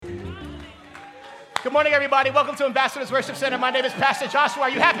Good morning, everybody. Welcome to Ambassadors Worship Center. My name is Pastor Joshua. Are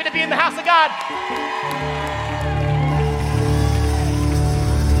you happy to be in the house of God?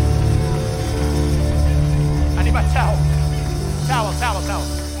 I need my towel. Towel.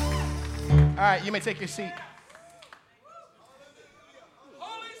 All right, you may take your seat.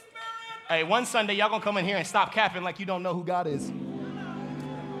 Hey, one Sunday, y'all gonna come in here and stop capping like you don't know who God is.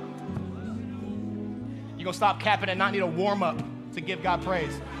 You're gonna stop capping and not need a warm-up to give God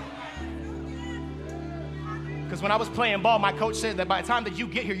praise. Because when I was playing ball, my coach said that by the time that you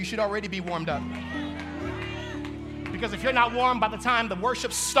get here, you should already be warmed up. Because if you're not warm by the time the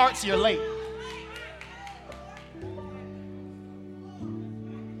worship starts, you're late.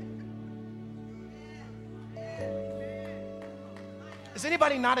 Is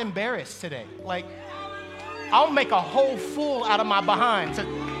anybody not embarrassed today? Like, I'll make a whole fool out of my behind.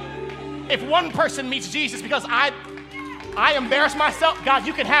 If one person meets Jesus because I embarrass myself, God,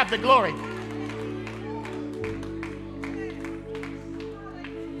 you can have the glory.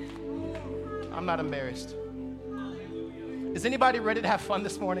 I'm not embarrassed. Is anybody ready to have fun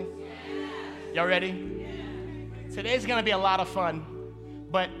this morning? Y'all ready? Today's gonna be a lot of fun,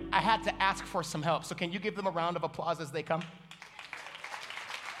 but I had to ask for some help. So can you give them a round of applause as they come?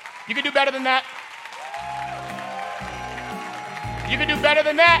 You can do better than that. You can do better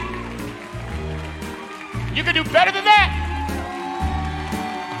than that. You can do better than that.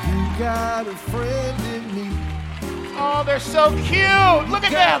 You got a friend in me. Oh, they're so cute. Look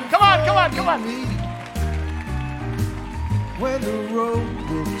at them. Come on. When the road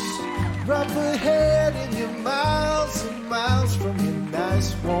looks rough ahead and you're miles and miles from your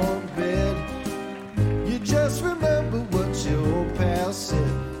nice warm bed, you just remember what your past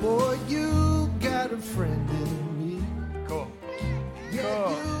said. Boy, you got a friend in me. Cool. Yeah,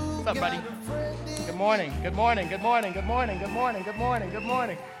 What's up, buddy? Good morning.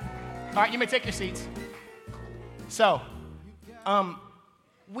 All right, you may take your seats. So,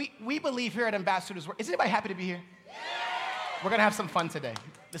 we believe here at Ambassadors. Is anybody happy to be here? We're going to have some fun today.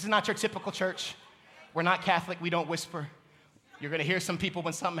 This is not your typical church. We're not Catholic. We don't whisper. You're going to hear some people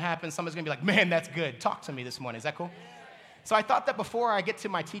when something happens. Someone's going to be like, man, that's good. Talk to me this morning. Is that cool? So I thought that before I get to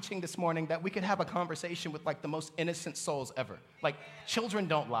my teaching this morning that we could have a conversation with like the most innocent souls ever. Like, children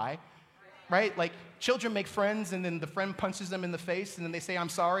don't lie, right? Like, children make friends and then the friend punches them in the face and then they say, I'm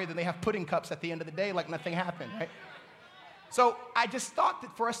sorry. Then they have pudding cups at the end of the day like nothing happened, right? So I just thought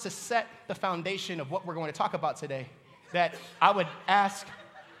that for us to set the foundation of what we're going to talk about today, that I would ask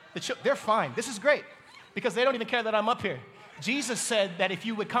the children. They're fine. This is great because they don't even care that I'm up here. Jesus said that if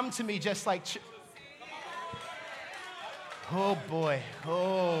you would come to me just like Oh boy.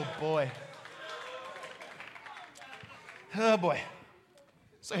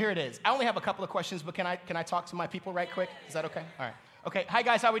 So here it is. I only have a couple of questions, but can I talk to my people right quick? Is that okay? All right. Okay. Hi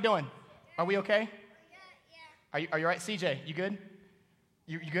guys, how we doing? Are we okay? Yeah. Are you all right, CJ? You good?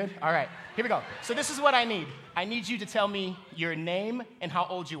 You good? All right. Here we go. So this is what I need. I need you to tell me your name and how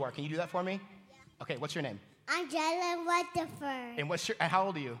old you are. Can you do that for me? Yeah. Okay. What's your name? I'm Jalen Rutherford. And how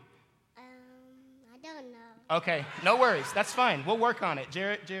old are you? I don't know. Okay. No worries. That's fine. We'll work on it.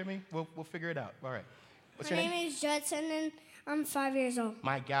 Jeremy, we'll figure it out. All right. What's your name? My name is Judson, and I'm 5 years old.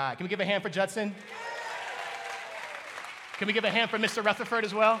 My God. Can we give a hand for Judson? Can we give a hand for Mr. Rutherford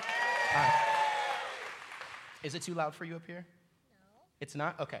as well? All right. Is it too loud for you up here? It's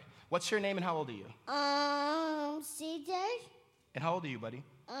not? Okay. What's your name and how old are you? CJ. And how old are you, buddy?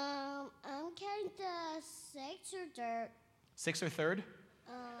 I'm kind of 6 or 3rd. 6 or 3rd?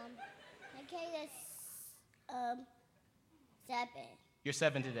 I kind of 7. You're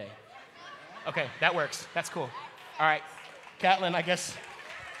 7 today. Okay, that works. That's cool. All right. Catlin, I guess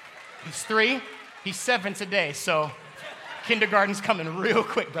he's 3. He's 7 today, so kindergarten's coming real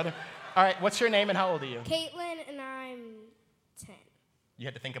quick, brother. All right, what's your name and how old are you? Caitlin, and I'm 10. You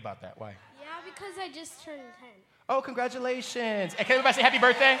had to think about that. Why? Yeah, because I just turned 10. Oh, congratulations. And can everybody say happy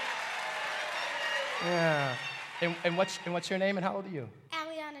birthday? Yeah. And what's your name and how old are you?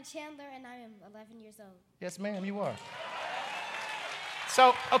 Aliana Chandler, and I am 11 years old. Yes, ma'am, you are.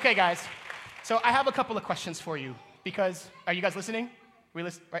 So, okay, guys. So I have a couple of questions for you because, are you guys listening? We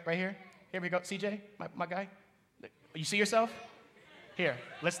listen right here? Here we go. CJ, my guy. You see yourself? Here,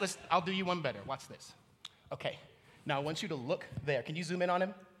 I'll do you one better. Watch this. Okay. Now, I want you to look there. Can you zoom in on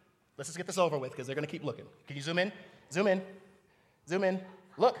him? Let's just get this over with because they're going to keep looking. Can you zoom in? Zoom in. Zoom in.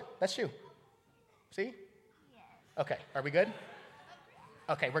 Look, that's you. See? Yes. Okay, are we good?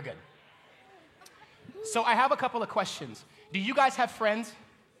 Okay, we're good. So I have a couple of questions. Do you guys have friends?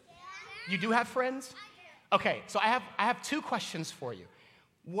 You do have friends? Okay, so I have 2 questions for you.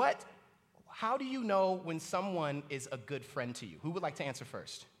 How do you know when someone is a good friend to you? Who would like to answer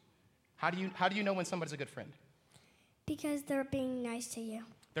first? How do you know when somebody's a good friend? Because they're being nice to you.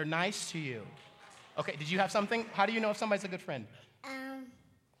 They're nice to you. Okay, did you have something? How do you know if somebody's a good friend?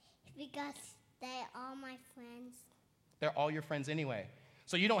 Because they are my friends. They're all your friends anyway.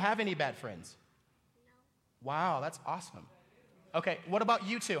 So you don't have any bad friends? No. Wow, that's awesome. Okay, what about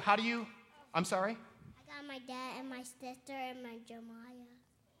you two? How do you, I'm sorry? I got my dad and my sister and my Jeremiah.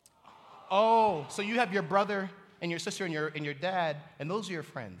 Oh, so you have your brother and your sister and your dad, and those are your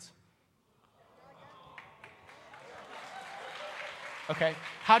friends. Okay,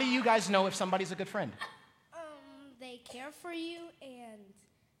 how do you guys know if somebody's a good friend? They care for you and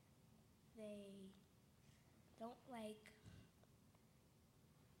they don't like.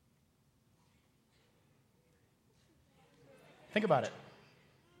 Think about it.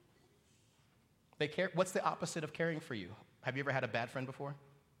 They care. What's the opposite of caring for you? Have you ever had a bad friend before?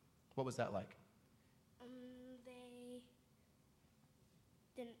 What was that like?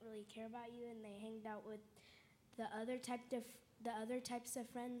 They didn't really care about you, and they hanged out with the other types of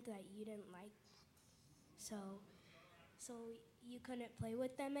friends that you didn't like. So you couldn't play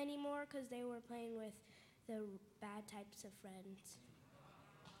with them anymore because they were playing with the bad types of friends.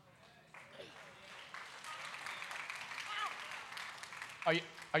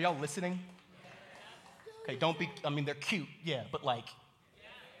 Are y'all listening? Okay, don't be, I mean, they're cute, yeah, but like,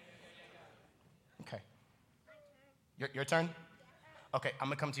 okay. Your turn? Okay, I'm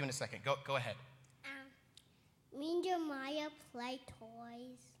gonna come to you in a second. Go ahead. Me and Jeremiah play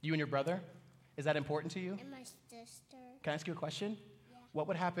toys. You and your brother? Is that important to you? And my sister. Can I ask you a question? Yeah. What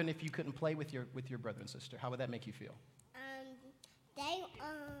would happen if you couldn't play with your brother and sister? How would that make you feel?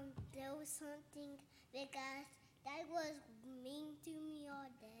 There was something because they was mean to me all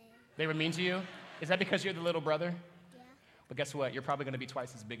day. They were mean to you? Is that because you're the little brother? Yeah. But guess what? You're probably gonna be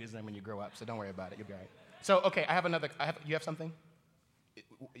twice as big as them when you grow up, so don't worry about it. You'll be all right. So, okay, you have something?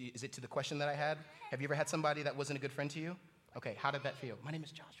 Is it to the question that I had? Have you ever had somebody that wasn't a good friend to you? Okay, how did that feel? My name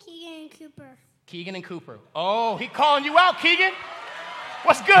is Joshua. Keegan and Cooper. Keegan and Cooper. Oh, he calling you out, Keegan?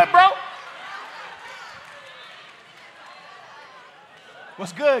 What's good, bro?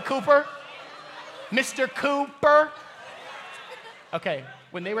 What's good, Cooper? Mr. Cooper? Okay,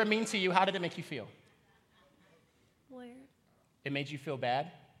 when they were mean to you, how did it make you feel? Weird. It made you feel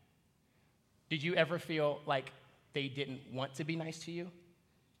bad? Did you ever feel like they didn't want to be nice to you?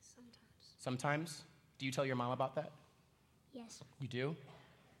 Sometimes? Do you tell your mom about that? Yes. You do?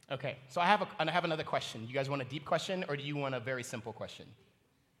 Okay, so I have another question. You guys want a deep question, or do you want a very simple question?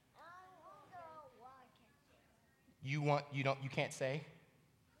 You can't say?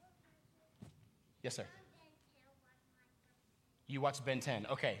 Yes, sir. You watch Ben 10.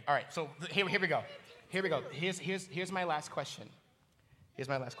 Okay, all right, so here we go. Here we go. Here's my last question. Here's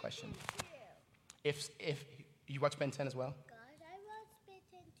my last question. If you watch Ben 10 as well? God, I watched Ben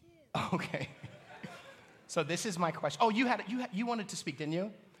 10 too. Okay. So this is my question. Oh, you wanted to speak, didn't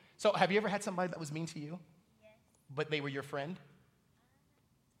you? So have you ever had somebody that was mean to you? Yes. But they were your friend?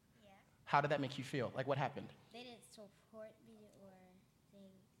 Yeah. How did that make you feel? Like, what happened? They didn't support me or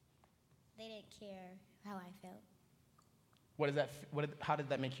they didn't care how I felt. How did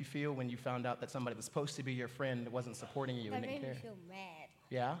that make you feel when you found out that somebody that was supposed to be your friend wasn't supporting you and That didn't made care? me feel mad.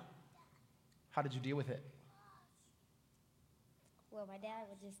 Yeah? How did you deal with it? Well, my dad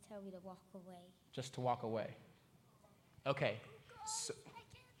would just tell me to walk away. Just to walk away. Okay. So,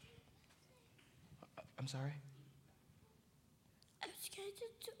 I'm sorry? I'm scared to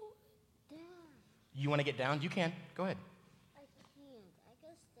do it. You want to get down? You can. Go ahead. I can't. I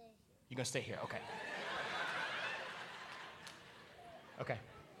can stay here. You're going to stay here. Okay. Okay.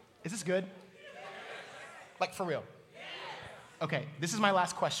 Is this good? Like, for real? Okay, this is my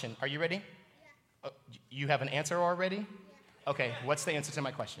last question. Are you ready? You have an answer already? Okay, what's the answer to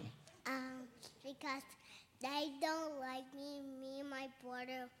my question? Because they don't like me. Me and my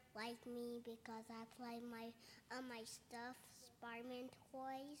brother like me because I play my stuffed Spider-Man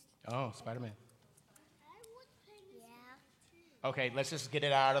toys. Oh, Spider-Man. Yeah. Okay, let's just get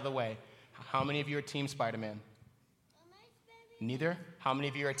it out of the way. How many of you are Team Spider-Man? Neither? How many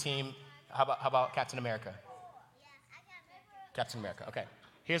of you are Team, how about Captain America? Captain America, okay.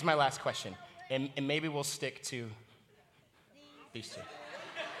 Here's my last question, and maybe we'll stick to these two.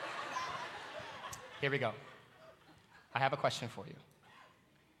 Here we go. I have a question for you.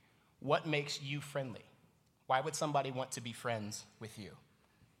 What makes you friendly? Why would somebody want to be friends with you?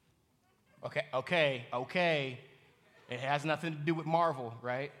 Okay. It has nothing to do with Marvel,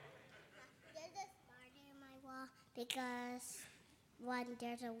 right? There's a spider in my wall because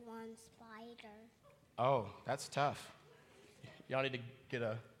there's a one spider. Oh, that's tough. Y'all need to get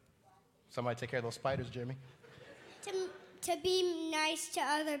somebody to take care of those spiders, Jeremy. To be nice to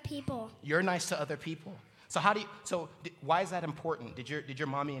other people. You're nice to other people. So why is that important? Did your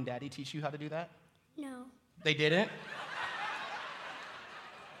mommy and daddy teach you how to do that? No. They didn't?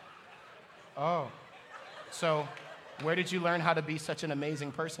 Oh. So where did you learn how to be such an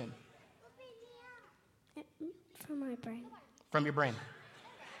amazing person? From my brain. From your brain.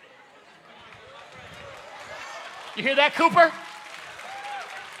 You hear that, Cooper?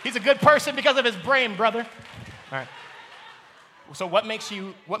 He's a good person because of his brain, brother. All right. So what makes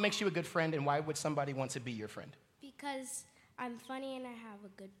you a good friend, and why would somebody want to be your friend? Because I'm funny and I have a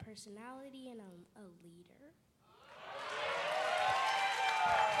good personality and I'm a leader.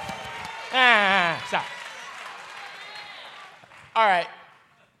 Stop. All right.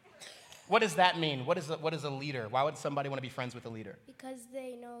 What does that mean? What is a leader? Why would somebody want to be friends with a leader? Because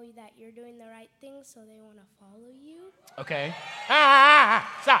they know that you're doing the right thing, so they want to follow you. Okay.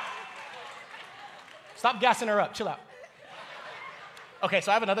 Stop. Stop gassing her up. Chill out. Okay,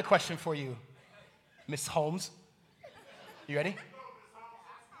 so I have another question for you, Miss Holmes. You ready?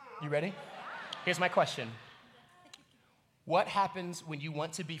 You ready? Here's my question. What happens when you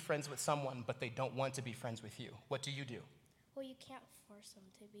want to be friends with someone, but they don't want to be friends with you? What do you do? Well, you can't force them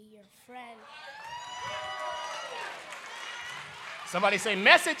to be your friend. Somebody say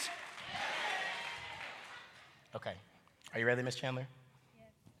message. Okay. Are you ready, Miss Chandler? Yeah.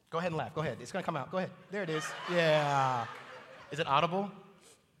 Go ahead and laugh. Go ahead. It's going to come out. Go ahead. There it is. Yeah. Is it audible?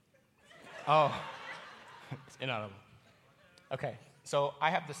 Oh. It's inaudible. Okay. So I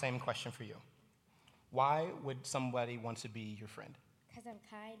have the same question for you. Why would somebody want to be your friend? Because I'm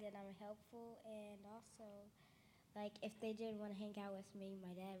kind and I'm helpful, and also, like, if they didn't want to hang out with me,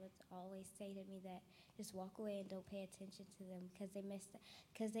 my dad would always say to me that just walk away and don't pay attention to them because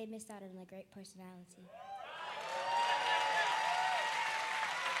they missed out on a great personality.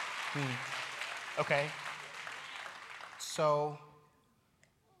 Okay. So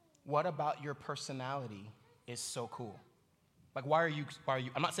what about your personality is so cool? Like, why are you,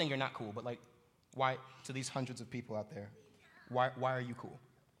 I'm not saying you're not cool, but like, why, to these hundreds of people out there, why are you cool?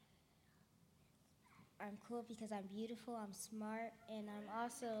 I'm cool because I'm beautiful, I'm smart, and I'm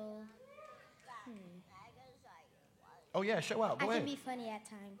also, Oh yeah, show out, go I ahead. can be funny at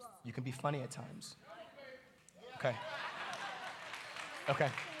times. You can be funny at times. Okay. Okay.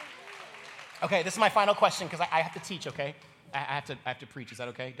 Okay, this is my final question because I have to teach, okay? I have to preach, is that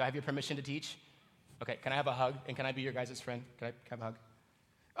okay? Do I have your permission to teach? Okay, can I have a hug? And can I be your guys' friend? Can I have a hug?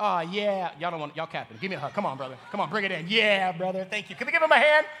 Oh, yeah. Y'all capping. Give me a hug. Come on, brother. Come on, bring it in. Yeah, brother. Thank you. Can we give him a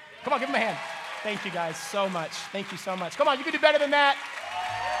hand? Come on, give him a hand. Thank you guys so much. Thank you so much. Come on, you can do better than that.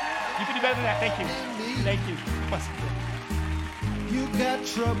 You can do better than that. Thank you. Thank you. You got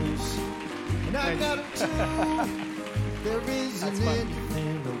troubles, and I got them too. There isn't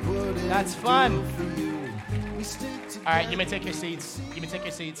anything I wouldn't That's fun. do for you. We stick together. All right, you may take your seats. You may take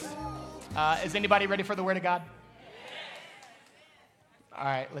your seats. Is anybody ready for the Word of God? All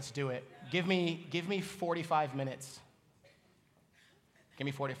right, let's do it. Give me 45 minutes. Give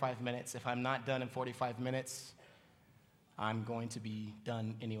me 45 minutes. If I'm not done in 45 minutes, I'm going to be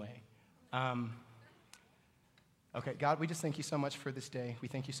done anyway. Okay, God, we just thank you so much for this day. We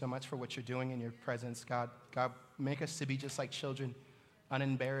thank you so much for what you're doing in your presence, God. God, make us to be just like children,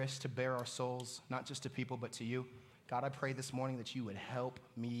 unembarrassed to bear our souls, not just to people, but to you. God, I pray this morning that you would help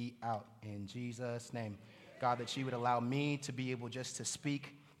me out in Jesus' name. God, that you would allow me to be able just to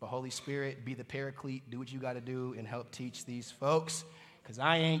speak, but Holy Spirit, be the paraclete, do what you got to do, and help teach these folks, because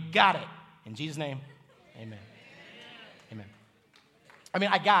I ain't got it. In Jesus' name, amen. Amen. I mean,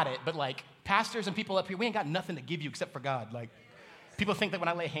 I got it, but like, pastors and people up here, we ain't got nothing to give you except for God. Like, people think that when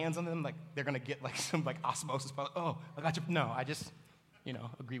I lay hands on them, like, they're going to get like some like osmosis. Oh, I got you. No, I just,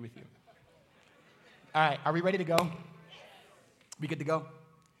 agree with you. All right, are we ready to go? We good to go?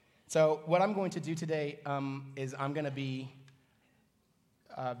 So what I'm going to do today is I'm going to be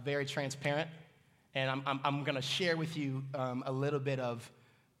very transparent, and I'm going to share with you a little bit of,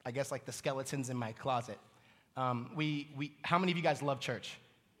 I guess, like the skeletons in my closet. How many of you guys love church?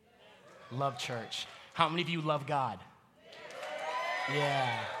 Love church. How many of you love God?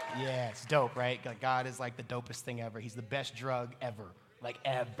 Yeah, it's dope, right? God is like the dopest thing ever. He's the best drug ever, like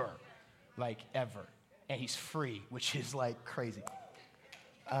ever. And he's free, which is like crazy.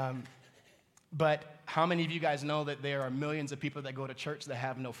 But how many of you guys know that there are millions of people that go to church that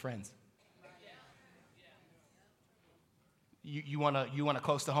have no friends? You want a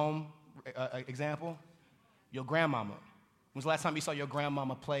close to home example? Your grandmama. When's the last time you saw your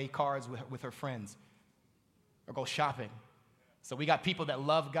grandmama play cards with her friends or go shopping? So we got people that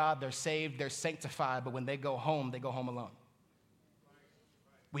love God, they're saved, they're sanctified, but when they go home alone.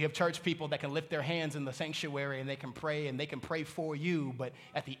 We have church people that can lift their hands in the sanctuary and they can pray for you, but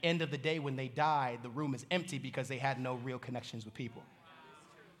at the end of the day when they die, the room is empty because they had no real connections with people.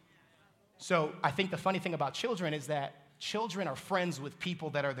 So I think the funny thing about children is that children are friends with people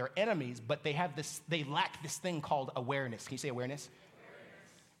that are their enemies, but they lack this thing called awareness. Can you say awareness?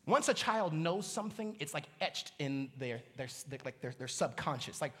 Once a child knows something, it's like etched in their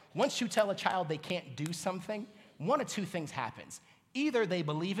subconscious. Like once you tell a child they can't do something, one of two things happens. Either they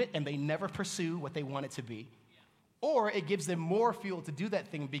believe it and they never pursue what they want it to be, or it gives them more fuel to do that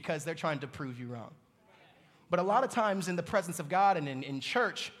thing because they're trying to prove you wrong. But a lot of times in the presence of God and in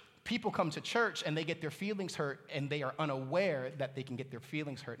church, people come to church and they get their feelings hurt and they are unaware that they can get their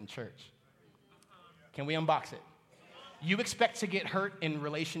feelings hurt in church. Can we unbox it? You expect to get hurt in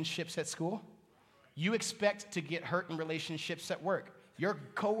relationships at school? You expect to get hurt in relationships at work. Your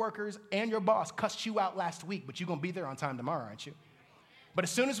coworkers and your boss cussed you out last week, but you're going to be there on time tomorrow, aren't you? But as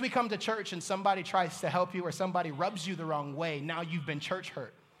soon as we come to church and somebody tries to help you or somebody rubs you the wrong way, now you've been church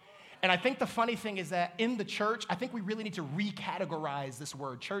hurt. And I think the funny thing is that in the church, I think we really need to recategorize this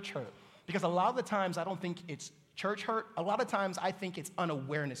word church hurt. Because a lot of the times I don't think it's church hurt. A lot of times I think it's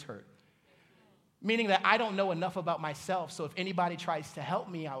unawareness hurt. Meaning that I don't know enough about myself, so if anybody tries to help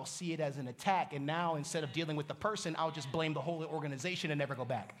me, I'll see it as an attack. And now instead of dealing with the person, I'll just blame the whole organization and never go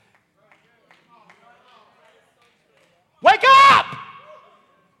back. Wake up!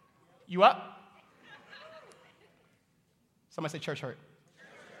 You up? Somebody say church hurt.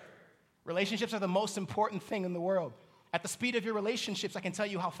 Relationships are the most important thing in the world. At the speed of your relationships, I can tell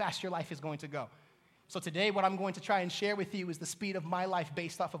you how fast your life is going to go. So today, what I'm going to try and share with you is the speed of my life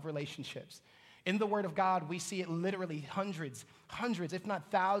based off of relationships. In the Word of God, we see it literally hundreds, if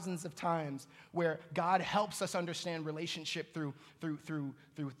not thousands of times where God helps us understand relationship through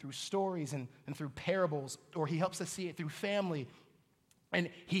stories and through parables, or He helps us see it through family. And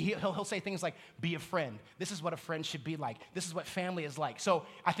he'll say things like, be a friend. This is what a friend should be like. This is what family is like. So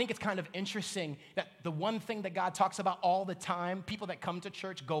I think it's kind of interesting that the one thing that God talks about all the time, people that come to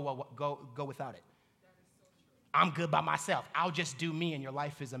church go without it. I'm good by myself. I'll just do me, and your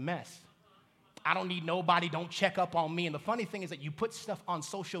life is a mess. I don't need nobody. Don't check up on me. And the funny thing is that you put stuff on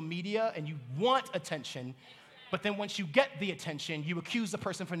social media and you want attention, but then once you get the attention, you accuse the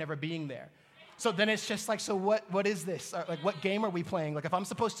person for never being there. So then it's just like, so what is this? Like, what game are we playing? Like, if I'm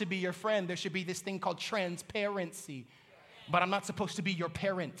supposed to be your friend, there should be this thing called transparency. But I'm not supposed to be your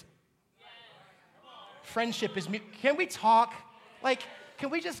parent. Friendship is, can we talk? Like,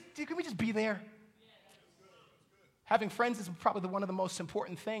 can we just be there? Having friends is probably one of the most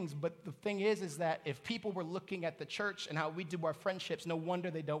important things. But the thing is that if people were looking at the church and how we do our friendships, no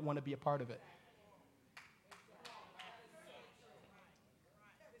wonder they don't want to be a part of it.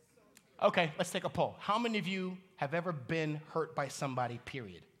 Okay, let's take a poll. How many of you have ever been hurt by somebody,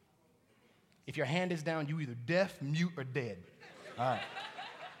 period? If your hand is down, you either deaf, mute, or dead. All right.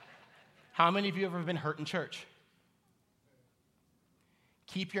 How many of you have ever been hurt in church?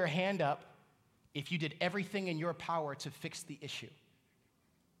 Keep your hand up if you did everything in your power to fix the issue.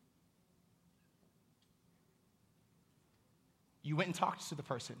 You went and talked to the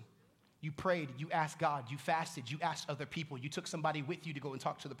person. You prayed, you asked God, you fasted, you asked other people, you took somebody with you to go and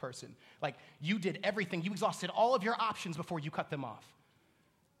talk to the person. Like, you did everything. You exhausted all of your options before you cut them off.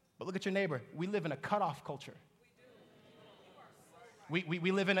 But look at your neighbor. We live in a cutoff culture. We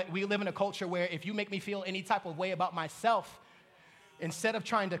live in a culture where if you make me feel any type of way about myself, instead of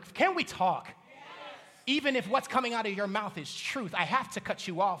trying to, can we talk? Even if what's coming out of your mouth is truth, I have to cut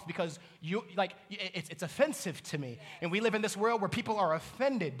you off because it's offensive to me. And we live in this world where people are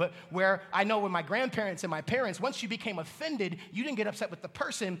offended, but where I know with my grandparents and my parents, once you became offended, you didn't get upset with the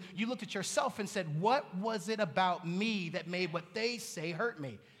person. You looked at yourself and said, what was it about me that made what they say hurt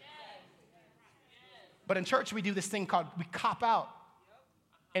me? But in church, we do this thing called we cop out.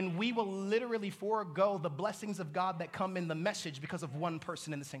 And we will literally forego the blessings of God that come in the message because of one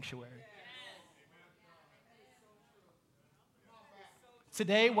person in the sanctuary.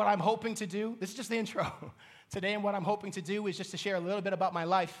 Today, what I'm hoping to do, this is just the intro. Today, what I'm hoping to do is just to share a little bit about my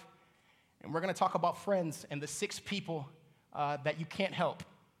life. And we're going to talk about friends and the 6 people that you can't help.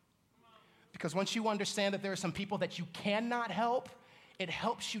 Because once you understand that there are some people that you cannot help, it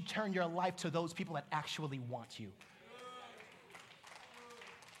helps you turn your life to those people that actually want you.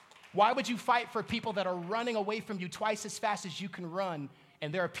 Why would you fight for people that are running away from you twice as fast as you can run,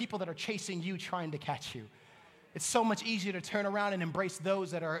 and there are people that are chasing you trying to catch you? It's so much easier to turn around and embrace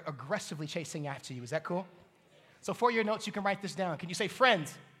those that are aggressively chasing after you. Is that cool? So for your notes, you can write this down. Can you say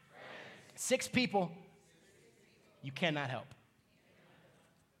friends? 6 people you cannot help.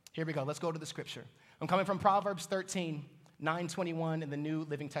 Here we go. Let's go to the scripture. I'm coming from Proverbs 13, 9:21 in the New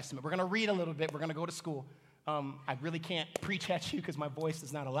Living Testament. We're going to read a little bit. We're going to go to school. I really can't preach at you because my voice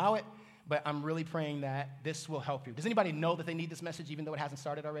does not allow it, but I'm really praying that this will help you. Does anybody know that they need this message even though it hasn't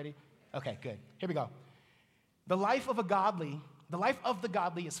started already? Okay, good. Here we go. The life of the godly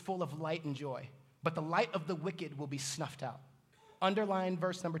is full of light and joy, but the light of the wicked will be snuffed out. Underline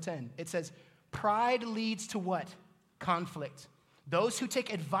verse number 10. It says, pride leads to what? Conflict. Those who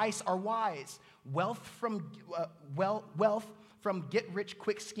take advice are wise. Wealth from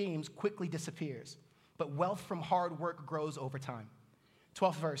get-rich-quick schemes quickly disappears, but wealth from hard work grows over time.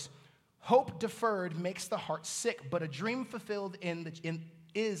 12th verse. Hope deferred makes the heart sick, but a dream fulfilled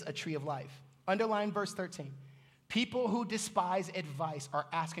is a tree of life. Underline verse 13. People who despise advice are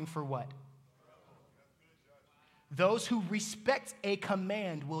asking for what? Those who respect a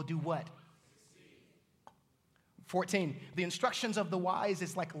command will do what? 14, the instructions of the wise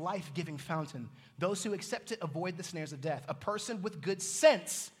is like life-giving fountain. Those who accept it avoid the snares of death. A person with good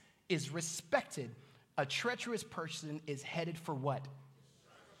sense is respected. A treacherous person is headed for what?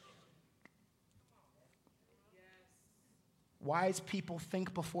 Wise people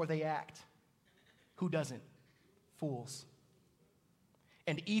think before they act. Who doesn't? Fools.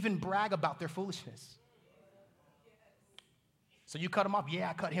 And even brag about their foolishness. So you cut them off. Yeah,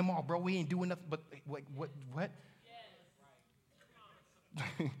 I cut him off, bro. We ain't doing nothing. But wait, what?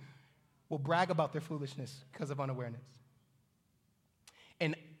 Will brag about their foolishness because of unawareness.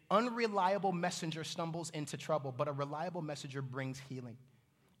 An unreliable messenger stumbles into trouble, but a reliable messenger brings healing.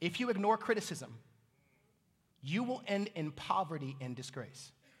 If you ignore criticism, you will end in poverty and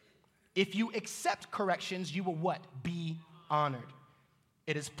disgrace. If you accept corrections, you will what? Be honored.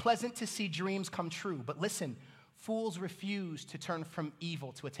 It is pleasant to see dreams come true, but listen, fools refuse to turn from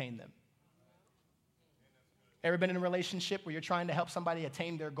evil to attain them. Ever been in a relationship where you're trying to help somebody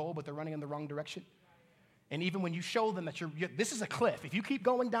attain their goal, but they're running in the wrong direction? And even when you show them that this is a cliff, if you keep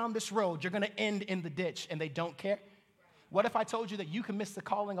going down this road, you're going to end in the ditch, and they don't care? What if I told you that you can miss the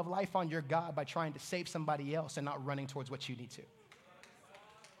calling of life on your God by trying to save somebody else and not running towards what you need to?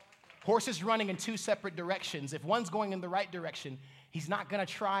 Horses running in two separate directions. If one's going in the right direction, he's not going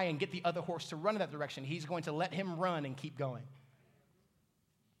to try and get the other horse to run in that direction. He's going to let him run and keep going.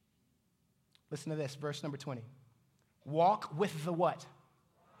 Listen to this, verse number 20. Walk with the what?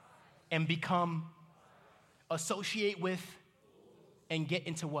 And become, associate with, and get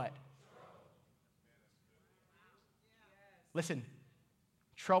into what? Listen,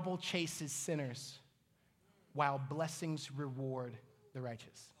 trouble chases sinners, while blessings reward the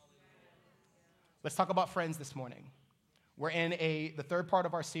righteous. Let's talk about friends this morning. We're in the third part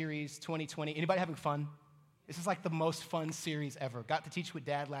of our series, 2020. Anybody having fun? This is like the most fun series ever. Got to teach with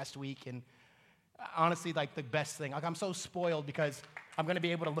Dad last week, and honestly, like the best thing. Like I'm so spoiled because I'm going to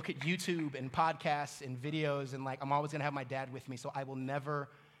be able to look at YouTube and podcasts and videos, and like I'm always going to have my dad with me, so I will never,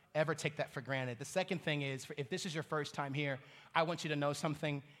 ever take that for granted. The second thing is, if this is your first time here, I want you to know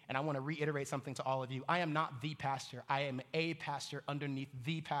something, and I want to reiterate something to all of you. I am not the pastor. I am a pastor underneath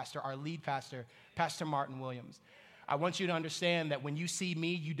the pastor, our lead pastor, Pastor Martin Williams. I want you to understand that when you see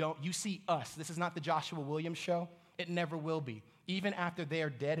me, you see us. This is not the Joshua Williams show. It never will be. Even after they are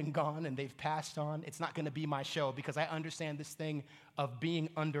dead and gone and they've passed on, it's not going to be my show because I understand this thing of being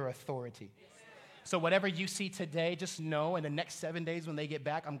under authority. So whatever you see today, just know in the next 7 days when they get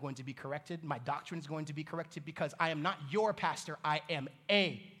back, I'm going to be corrected. My doctrine is going to be corrected because I am not your pastor. I am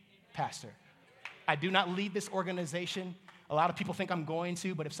a pastor. I do not lead this organization. A lot of people think I'm going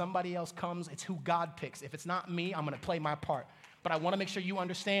to, but if somebody else comes, it's who God picks. If it's not me, I'm going to play my part. But I want to make sure you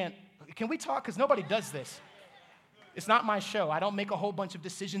understand. Can we talk? Because nobody does this. It's not my show. I don't make a whole bunch of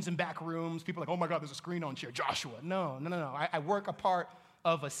decisions in back rooms. People are like, oh my God, there's a screen on chair. Joshua. No. I work a part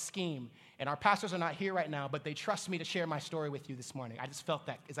of a scheme. And our pastors are not here right now, but they trust me to share my story with you this morning. I just felt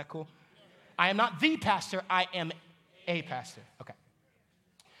that. Is that cool? I am not the pastor. I am a pastor. Okay.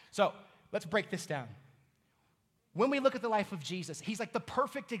 So let's break this down. When we look at the life of Jesus, he's like the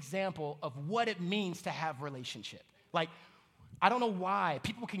perfect example of what it means to have relationship. Like, I don't know why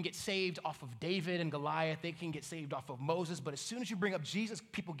people can get saved off of David and Goliath. They can get saved off of Moses. But as soon as you bring up Jesus,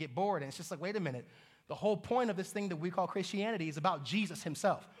 people get bored. And it's just like, wait a minute. The whole point of this thing that we call Christianity is about Jesus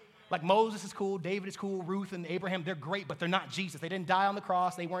himself. Like Moses is cool, David is cool, Ruth and Abraham, they're great, but they're not Jesus. They didn't die on the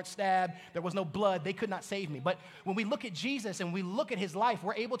cross. They weren't stabbed. There was no blood. They could not save me. But when we look at Jesus and we look at his life,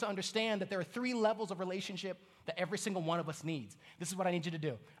 we're able to understand that there are 3 levels of relationship that every single one of us needs. This is what I need you to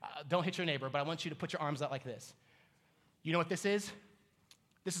do. Don't hit your neighbor, but I want you to put your arms out like this. You know what this is?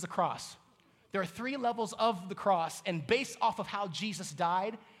 This is a cross. There are 3 levels of the cross, and based off of how Jesus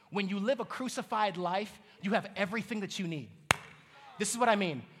died, when you live a crucified life, you have everything that you need. This is what I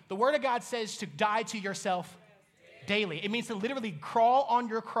mean. The Word of God says to die to yourself Daily. It means to literally crawl on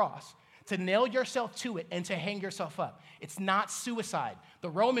your cross, to nail yourself to it, and to hang yourself up. It's not suicide. The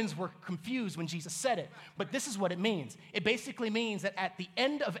Romans were confused when Jesus said it, but this is what it means. It basically means that at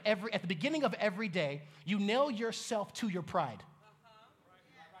the beginning of every day, you nail yourself to your pride.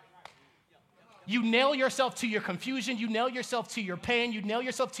 You nail yourself to your confusion, you nail yourself to your pain, you nail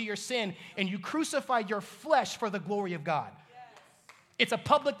yourself to your sin, and you crucify your flesh for the glory of God. It's a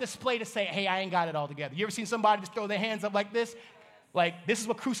public display to say, hey, I ain't got it all together. You ever seen somebody just throw their hands up like this? Like, this is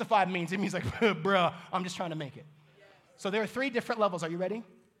what crucified means. It means like, bruh, I'm just trying to make it. So there are 3 different levels. Are you ready?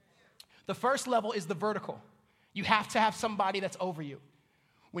 The first level is the vertical. You have to have somebody that's over you.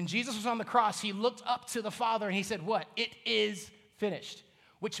 When Jesus was on the cross, he looked up to the Father and he said, what? It is finished.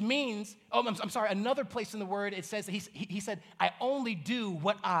 Which means, I'm sorry, another place in the word, it says that he said, I only do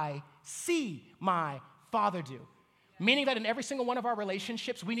what I see my Father do. Meaning that in every single one of our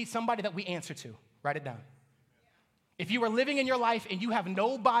relationships, we need somebody that we answer to. Write it down. If you are living in your life and you have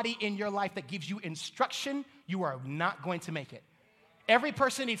nobody in your life that gives you instruction, you are not going to make it. Every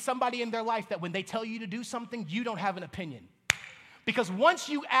person needs somebody in their life that when they tell you to do something, you don't have an opinion. Because once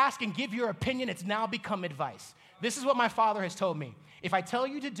you ask and give your opinion, it's now become advice. This is what my father has told me. If I tell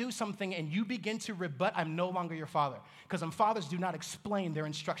you to do something and you begin to rebut, I'm no longer your father. Because fathers do not explain their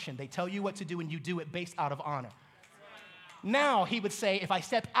instruction. They tell you what to do and you do it based out of honor. Now, he would say, if I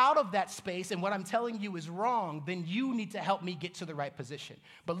step out of that space and what I'm telling you is wrong, then you need to help me get to the right position.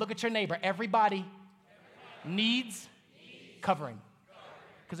 But look at your neighbor. Everybody needs covering.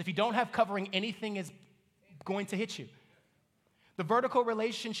 Because if you don't have covering, anything is going to hit you. The vertical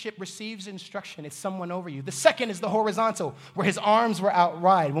relationship receives instruction. It's someone over you. The second is the horizontal, where his arms were out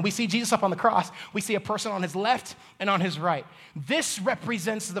wide. When we see Jesus up on the cross, we see a person on his left and on his right. This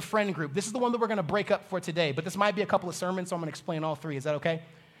represents the friend group. This is the one that we're going to break up for today, but this might be a couple of sermons, so I'm going to explain all 3. Is that okay?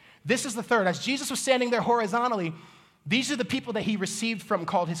 This is the third. As Jesus was standing there horizontally, these are the people that he received from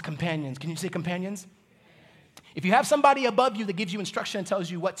called his companions. Can you say companions? If you have somebody above you that gives you instruction and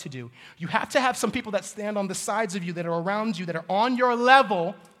tells you what to do, you have to have some people that stand on the sides of you, that are around you, that are on your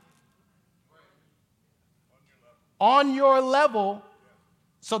level,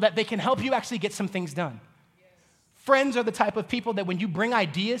 so that they can help you actually get some things done. Friends are the type of people that when you bring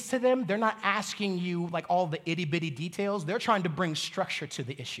ideas to them, they're not asking you like all the itty-bitty details. They're trying to bring structure to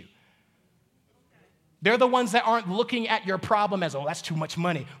the issue. They're the ones that aren't looking at your problem as, oh, that's too much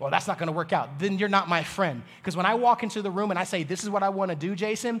money, or that's not going to work out. Then you're not my friend. Because when I walk into the room and I say, this is what I want to do,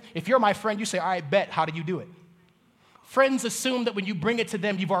 Jason, if you're my friend, you say, all right, bet, how do you do it? Friends assume that when you bring it to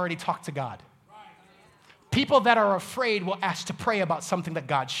them, you've already talked to God. People that are afraid will ask to pray about something that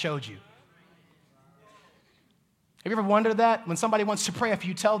God showed you. Have you ever wondered that? When somebody wants to pray, if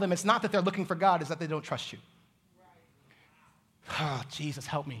you tell them, it's not that they're looking for God, it's that they don't trust you. Oh, Jesus,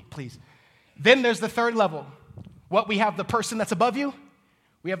 help me, please. Then there's the third level. We have the person that's above you.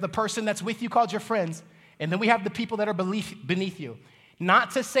 We have the person that's with you called your friends. And then we have the people that are beneath you.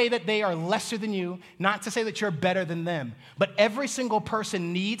 Not to say that they are lesser than you, not to say that you're better than them, but every single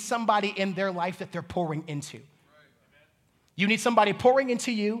person needs somebody in their life that they're pouring into. You need somebody pouring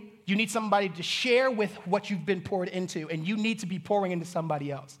into you. You need somebody to share with what you've been poured into, and you need to be pouring into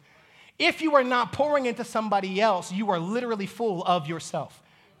somebody else. If you are not pouring into somebody else, you are literally full of yourself.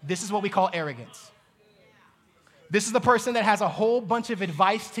 This is what we call arrogance. This is the person that has a whole bunch of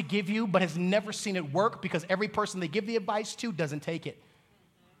advice to give you, but has never seen it work because every person they give the advice to doesn't take it.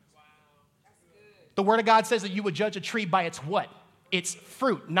 The Word of God says that you would judge a tree by its what? Its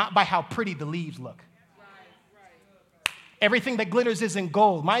fruit, not by how pretty the leaves look. Everything that glitters isn't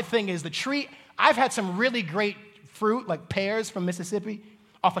gold. My thing is the tree. I've had some really great fruit, like pears from Mississippi,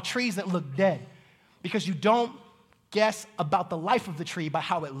 off of trees that look dead because you don't guess about the life of the tree by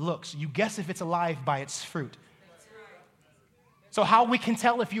how it looks. You guess if it's alive by its fruit. So how we can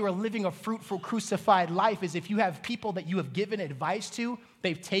tell if you are living a fruitful, crucified life is if you have people that you have given advice to,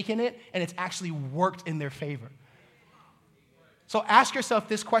 they've taken it, and it's actually worked in their favor. So ask yourself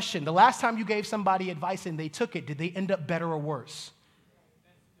this question. The last time you gave somebody advice and they took it, did they end up better or worse?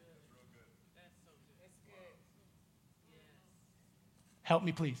 Help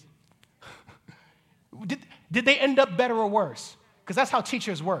me, please. Did they end up better or worse? Because that's how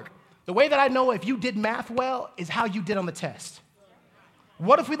teachers work. The way that I know if you did math well is how you did on the test.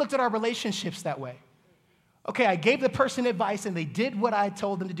 What if we looked at our relationships that way? Okay, I gave the person advice and they did what I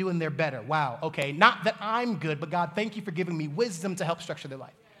told them to do and they're better. Wow, okay, not that I'm good, but God, thank you for giving me wisdom to help structure their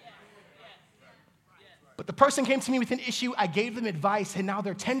life. But the person came to me with an issue, I gave them advice, and now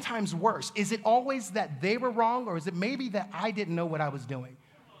they're 10 times worse. Is it always that they were wrong, or is it maybe that I didn't know what I was doing?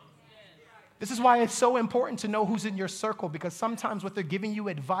 This is why it's so important to know who's in your circle, because sometimes what they're giving you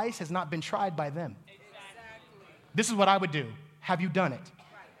advice has not been tried by them. This is what I would do. Have you done it?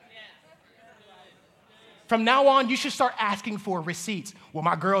 From now on, you should start asking for receipts. Well,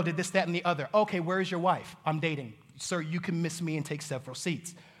 my girl did this, that, and the other. Okay, where's your wife? I'm dating. Sir, you can miss me and take several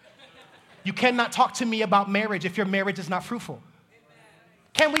seats. You cannot talk to me about marriage if your marriage is not fruitful.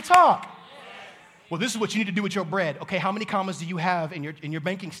 Can we talk? Well, this is what you need to do with your bread. Okay, how many commas do you have in your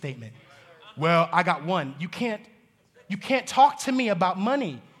banking statement? Well, I got one. You can't talk to me about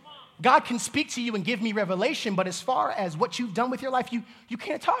money. God can speak to you and give me revelation, but as far as what you've done with your life, you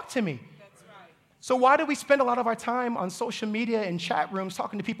can't talk to me. So why do we spend a lot of our time on social media and chat rooms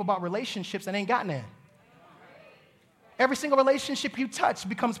talking to people about relationships and ain't got none? Every single relationship you touch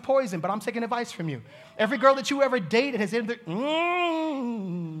becomes poison, but I'm taking advice from you. Every girl that you ever dated has ended.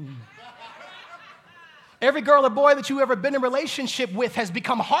 Every girl or boy that you ever been in a relationship with has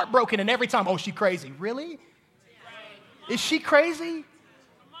become heartbroken, and every time, oh, she crazy. Really? Is she crazy?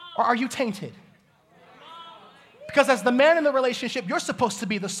 Or are you tainted? Because as the man in the relationship, you're supposed to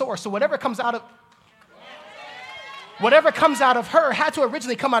be the source. So whatever comes out of her had to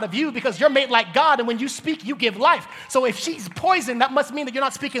originally come out of you, because you're made like God, and when you speak, you give life. So if she's poison, that must mean that you're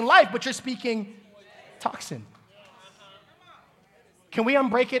not speaking life, but you're speaking toxin. Can we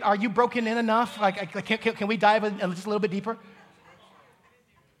unbreak it? Are you broken in enough? Can we dive in just a little bit deeper?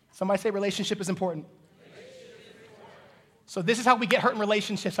 Somebody say relationship is important. So this is how we get hurt in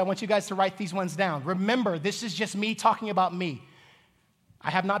relationships. I want you guys to write these ones down. Remember, this is just me talking about me. I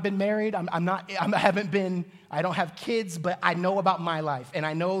have not been married. I don't have kids, but I know about my life. And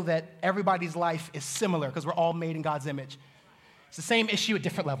I know that everybody's life is similar because we're all made in God's image. It's the same issue at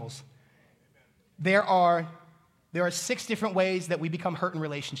different levels. There are 6 different ways that we become hurt in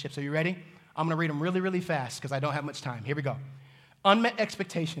relationships. Are you ready? I'm going to read them really, really fast because I don't have much time. Here we go. Unmet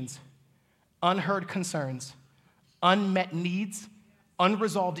expectations, unheard concerns, unmet needs,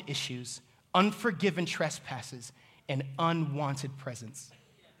 unresolved issues, unforgiven trespasses, and unwanted presence.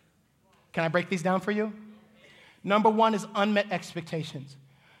 Can I break these down for you? Number 1 is unmet expectations.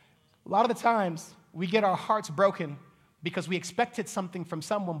 A lot of the times, we get our hearts broken because we expected something from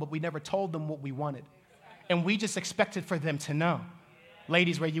someone, but we never told them what we wanted. And we just expected for them to know.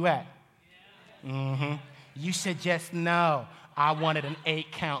 Ladies, where you at? Mm-hmm. You said just no. I wanted an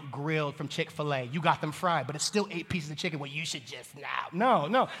 8-count grilled from Chick-fil-A. You got them fried, but it's still 8 pieces of chicken. Well, you should just know.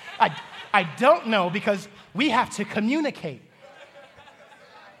 No. I don't know, because we have to communicate.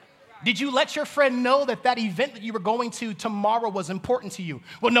 Did you let your friend know that event that you were going to tomorrow was important to you?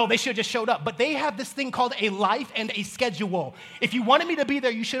 Well, no, they should have just showed up. But they have this thing called a life and a schedule. If you wanted me to be there,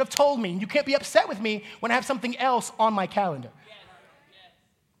 you should have told me. You can't be upset with me when I have something else on my calendar.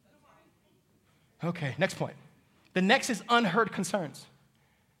 Okay, next point. The next is unheard concerns.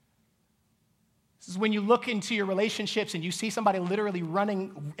 This is when you look into your relationships and you see somebody literally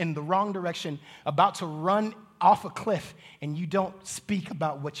running in the wrong direction, about to run off a cliff, and you don't speak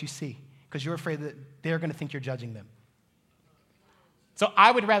about what you see because you're afraid that they're going to think you're judging them. So I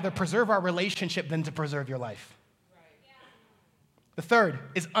would rather preserve our relationship than to preserve your life. The third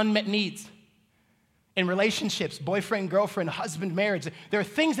is unmet needs. In relationships, boyfriend, girlfriend, husband, marriage, there are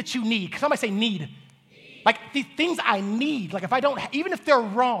things that you need. Somebody say need. Like the things I need, like if I don't, even if they're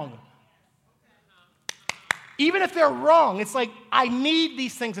wrong, it's like I need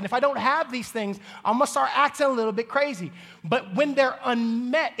these things. And if I don't have these things, I'm going to start acting a little bit crazy. But when they're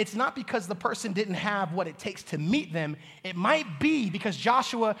unmet, it's not because the person didn't have what it takes to meet them. It might be because,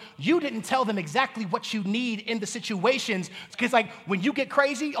 Joshua, you didn't tell them exactly what you need in the situations. Because like when you get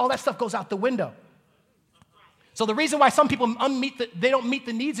crazy, all that stuff goes out the window. So the reason why some people they don't meet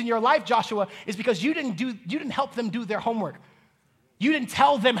the needs in your life, Joshua, is because you didn't help them do their homework. You didn't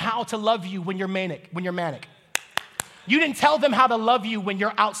tell them how to love you when you're manic. You didn't tell them how to love you when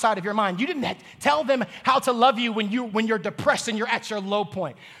you're outside of your mind. You didn't tell them how to love you when you're depressed and you're at your low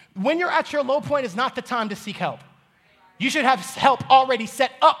point. When you're at your low point is not the time to seek help. You should have help already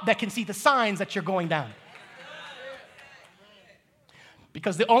set up that can see the signs that you're going down.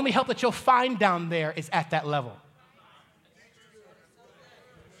 Because the only help that you'll find down there is at that level.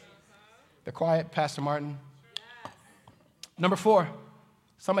 They're quiet, Pastor Martin. Number 4,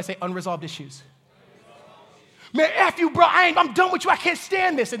 somebody say unresolved issues. Man, F you, bro. I'm done with you. I can't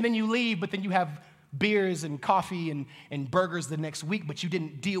stand this. And then you leave, but then you have beers and coffee and burgers the next week, but you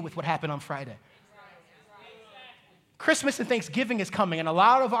didn't deal with what happened on Friday. Christmas and Thanksgiving is coming, and a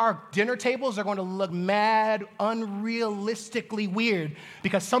lot of our dinner tables are going to look mad, unrealistically weird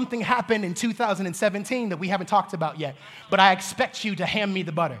because something happened in 2017 that we haven't talked about yet. But I expect you to hand me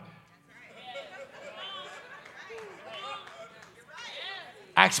the butter.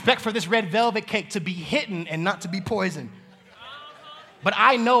 I expect for this red velvet cake to be hidden and not to be poisoned. But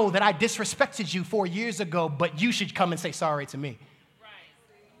I know that I disrespected you 4 years ago, but you should come and say sorry to me.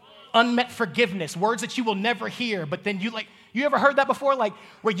 Unmet forgiveness, words that you will never hear, but then you ever heard that before? Like,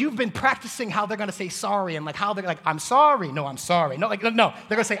 where you've been practicing how they're gonna say sorry and like how they're like, I'm sorry. No, I'm sorry. No, they're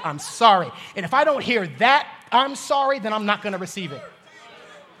gonna say, I'm sorry. And if I don't hear that, I'm sorry, then I'm not gonna receive it.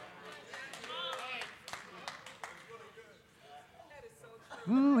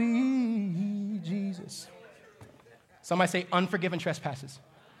 Ooh, Jesus. Somebody say unforgiven trespasses.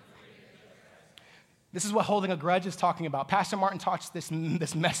 This is what holding a grudge is talking about. Pastor Martin taught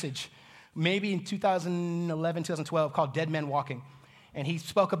this message maybe in 2011, 2012 called Dead Men Walking. And he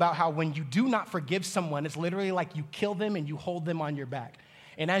spoke about how when you do not forgive someone, it's literally like you kill them and you hold them on your back.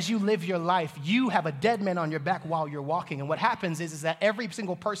 And as you live your life, you have a dead man on your back while you're walking. And what happens is that every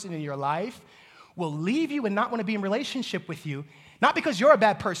single person in your life will leave you and not want to be in relationship with you, not because you're a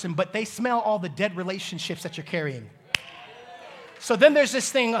bad person, but they smell all the dead relationships that you're carrying. So then there's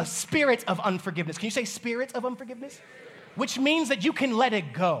this thing, a spirit of unforgiveness. Can you say spirit of unforgiveness? Which means that you can let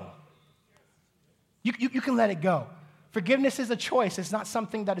it go. You can let it go. Forgiveness is a choice. It's not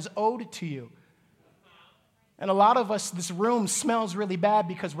something that is owed to you. And a lot of us, this room smells really bad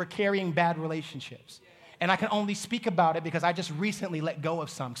because we're carrying bad relationships. And I can only speak about it because I just recently let go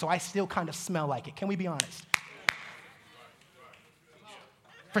of some. So I still kind of smell like it. Can we be honest?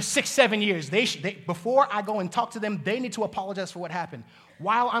 For 6-7 years, before I go and talk to them, they need to apologize for what happened.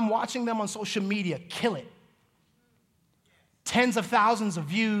 While I'm watching them on social media, kill it. Tens of thousands of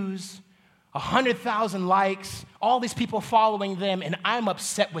views, 100,000 likes, all these people following them, and I'm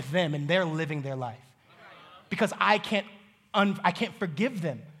upset with them, and they're living their life. Because I can't forgive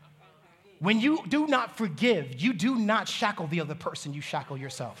them. When you do not forgive, you do not shackle the other person, you shackle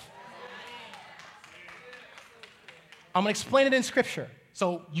yourself. I'm going to explain it in Scripture.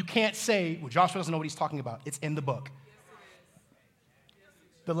 So you can't say, well, Joshua doesn't know what he's talking about. It's in the book.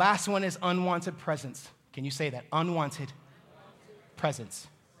 The last one is unwanted presence. Can you say that? Unwanted presence.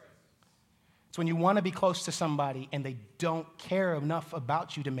 It's when you want to be close to somebody and they don't care enough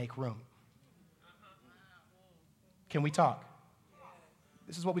about you to make room. Can we talk?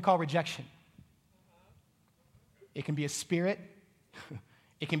 This is what we call rejection. It can be a spirit.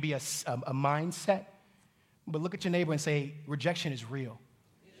 It can be a mindset. But look at your neighbor and say, rejection is real.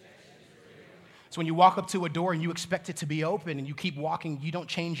 So when you walk up to a door and you expect it to be open and you keep walking, you don't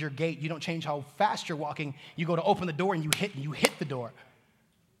change your gait, you don't change how fast you're walking, you go to open the door and you hit the door.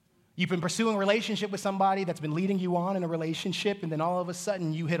 You've been pursuing a relationship with somebody that's been leading you on in a relationship, and then all of a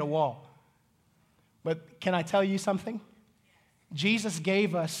sudden you hit a wall. But can I tell you something? Jesus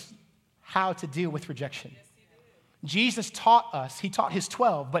gave us how to deal with rejection. Jesus taught us, he taught his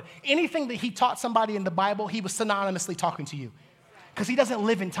 12, but anything that he taught somebody in the Bible, he was synonymously talking to you. Because he doesn't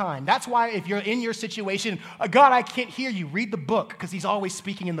live in time. That's why if you're in your situation, God, I can't hear you, read the book, because he's always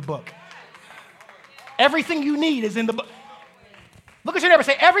speaking in the book. Everything you need is in the book. Look at your neighbor,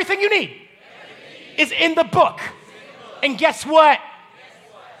 say, everything you need is in the book. And guess what?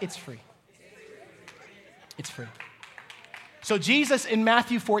 It's free. It's free. So Jesus in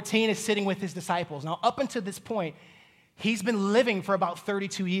Matthew 14 is sitting with his disciples. Now, up until this point, he's been living for about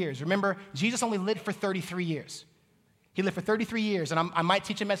 32 years. Remember, Jesus only lived for 33 years. He lived for 33 years, and I might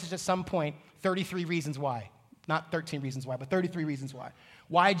teach a message at some point, 33 reasons why. Not 13 reasons why, but 33 reasons why.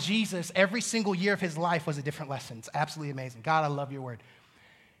 Why Jesus, every single year of his life was a different lesson. It's absolutely amazing. God, I love your word.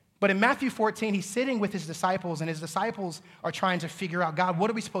 But in Matthew 14, he's sitting with his disciples, and his disciples are trying to figure out, God, what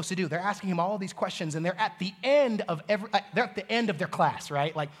are we supposed to do? They're asking him all these questions, and they're at the end of their class,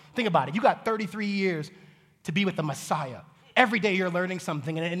 right? Like, think about it. You got 33 years to be with the Messiah. Every day you're learning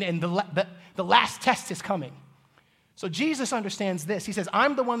something, and the last test is coming. So Jesus understands this. He says,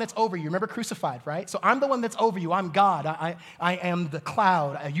 I'm the one that's over you. Remember crucified, right? So I'm the one that's over you. I'm God. I am the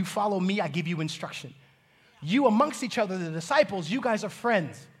cloud. You follow me. I give you instruction. You amongst each other, the disciples, you guys are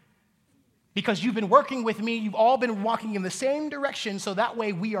friends. Because you've been working with me. You've all been walking in the same direction, so that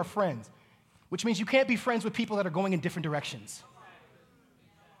way we are friends. Which means you can't be friends with people that are going in different directions.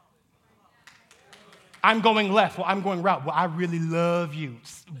 I'm going left. Well, I'm going right. Well, I really love you,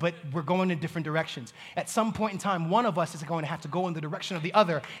 but we're going in different directions. At some point in time, one of us is going to have to go in the direction of the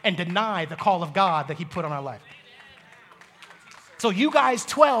other and deny the call of God that he put on our life. So you guys,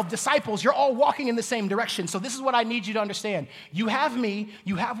 12 disciples, you're all walking in the same direction. So this is what I need you to understand. You have me,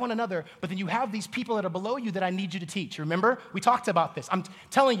 you have one another, but then you have these people that are below you that I need you to teach. Remember? We talked about this. I'm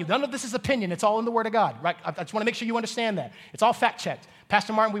telling you, none of this is opinion. It's all in the Word of God, right? I just want to make sure you understand that. It's all fact-checked.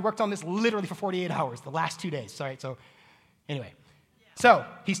 Pastor Martin, we worked on this literally for 48 hours, the last 2 days. Sorry, so anyway. So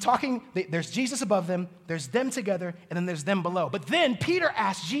he's talking, there's Jesus above them, there's them together, and then there's them below. But then Peter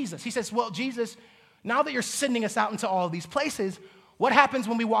asked Jesus, he says, well, Jesus, now that you're sending us out into all of these places, What happens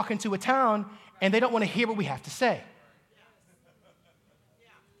when we walk into a town and they don't want to hear what we have to say?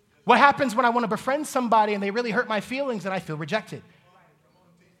 What happens when I want to befriend somebody and they really hurt my feelings and I feel rejected?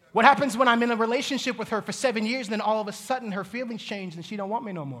 What happens when I'm in a relationship with her for 7 years and then all of a sudden her feelings change and she don't want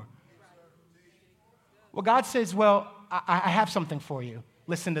me no more? Well, God says, well, I have something for you.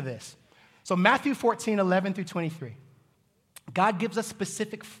 Listen to this. So Matthew 14, 11 through 23. God gives us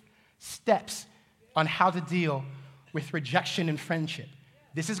specific steps on how to deal with rejection in friendship.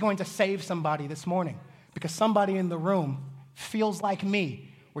 This is going to save somebody this morning because somebody in the room feels like me,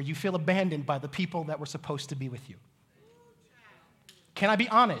 where you feel abandoned by the people that were supposed to be with you. Can I be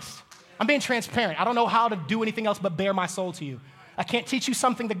honest? I'm being transparent. I don't know how to do anything else but bare my soul to you. I can't teach you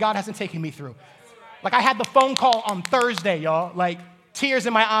something that God hasn't taken me through. Like, I had the phone call on Thursday, y'all. Like, tears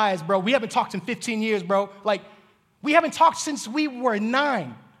in my eyes, bro. We haven't talked in 15 years, bro. Like, we haven't talked since we were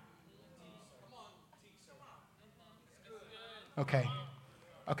 9. Okay.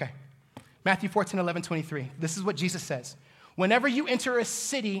 Matthew 14, 11, 23. This is what Jesus says. Whenever you enter a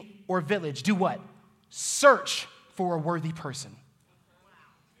city or village, do what? Search for a worthy person.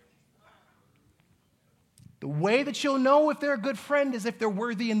 The way that you'll know if they're a good friend is if they're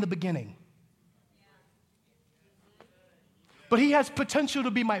worthy in the beginning. But he has potential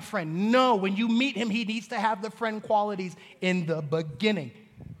to be my friend. No, when you meet him, he needs to have the friend qualities in the beginning.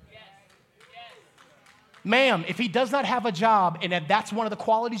 Ma'am, if he does not have a job and if that's one of the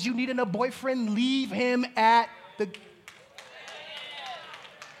qualities you need in a boyfriend, leave him at the...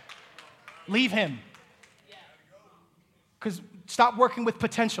 Leave him. Because stop working with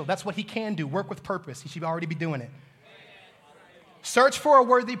potential. That's what he can do. Work with purpose. He should already be doing it. Search for a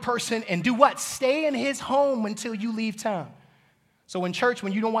worthy person and do what? Stay in his home until you leave town. So in church,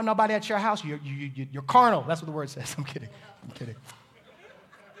 when you don't want nobody at your house, you're carnal. That's what the word says. I'm kidding.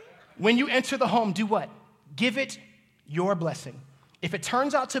 When you enter the home, do what? Give it your blessing. If it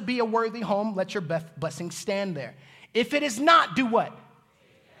turns out to be a worthy home, let your blessing stand there. If it is not, do what?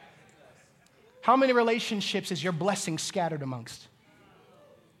 How many relationships is your blessing scattered amongst?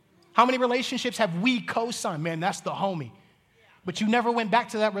 How many relationships have we co-signed? Man, that's the homie. But you never went back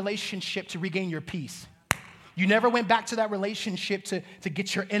to that relationship to regain your peace. You never went back to that relationship to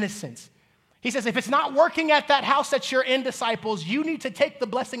get your innocence. He says, if it's not working at that house that you're in, disciples, you need to take the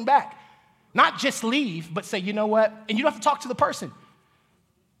blessing back. Not just leave, but say, you know what? And you don't have to talk to the person.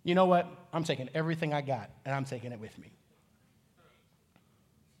 You know what? I'm taking everything I got, and I'm taking it with me.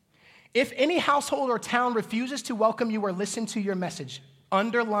 If any household or town refuses to welcome you or listen to your message,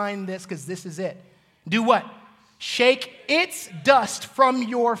 underline this because this is it. Do what? Shake its dust from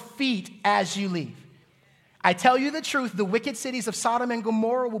your feet as you leave. I tell you the truth, the wicked cities of Sodom and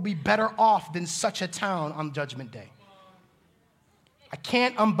Gomorrah will be better off than such a town on Judgment Day. I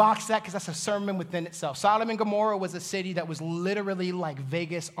can't unbox that because that's a sermon within itself. Sodom and Gomorrah was a city that was literally like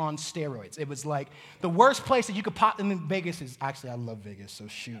Vegas on steroids. It was like the worst place that you could pop in Vegas is, actually, I love Vegas, so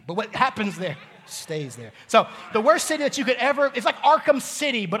shoot. But what happens there stays there. So the worst city that you could ever, it's like Arkham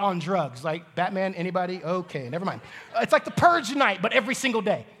City, but on drugs. Like Batman, anybody? Okay, never mind. It's like the Purge night, but every single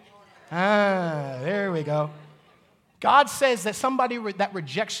day. There we go. God says that somebody that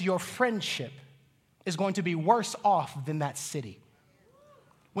rejects your friendship is going to be worse off than that city.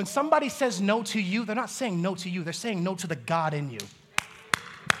 When somebody says no to you, they're not saying no to you. They're saying no to the God in you.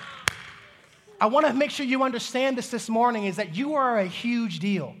 I want to make sure you understand this morning is that you are a huge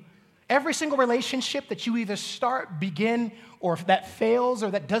deal. Every single relationship that you either start, begin, or that fails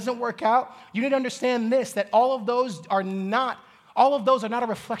or that doesn't work out, you need to understand this, that all of those are not a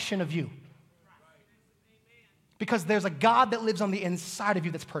reflection of you. Because there's a God that lives on the inside of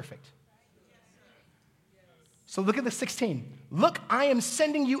you that's perfect. So look at the 16. Look, I am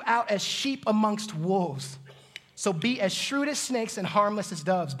sending you out as sheep amongst wolves. So be as shrewd as snakes and harmless as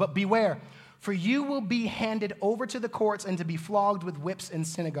doves. But beware, for you will be handed over to the courts and to be flogged with whips in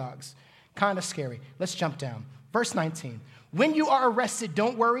synagogues. Kind of scary. Let's jump down. Verse 19. When you are arrested,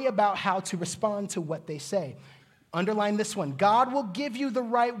 don't worry about how to respond to what they say. Underline this one. God will give you the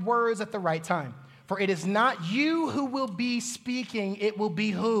right words at the right time. For it is not you who will be speaking, it will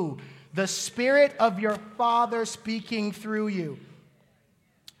be who? The Spirit of your Father speaking through you.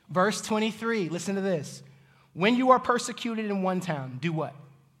 Verse 23, listen to this. When you are persecuted in one town, do what?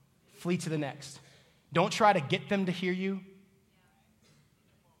 Flee to the next. Don't try to get them to hear you.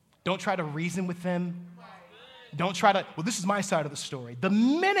 Don't try to reason with them. Don't try to, well, this is my side of the story. The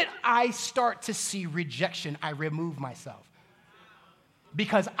minute I start to see rejection, I remove myself.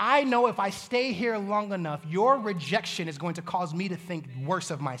 Because I know if I stay here long enough, your rejection is going to cause me to think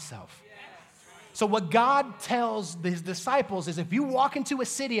worse of myself. So what God tells his disciples is if you walk into a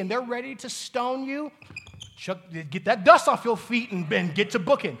city and they're ready to stone you, Get that dust off your feet and get to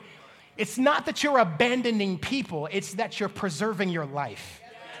booking. It's not that you're abandoning people. It's that you're preserving your life.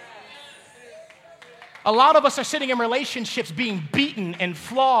 A lot of us are sitting in relationships being beaten and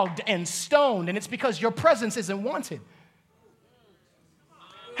flogged and stoned, and it's because your presence isn't wanted.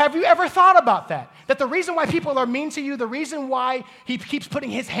 Have you ever thought about that? That the reason why people are mean to you, the reason why he keeps putting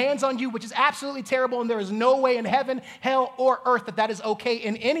his hands on you, which is absolutely terrible, and there is no way in heaven, hell, or earth that is okay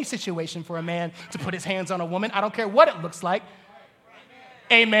in any situation for a man to put his hands on a woman. I don't care what it looks like.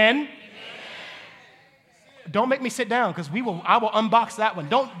 Amen. Don't make me sit down, because I will unbox that one.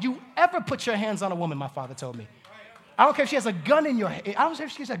 Don't you ever put your hands on a woman, my father told me. I don't care if she has a gun in your hand. I don't care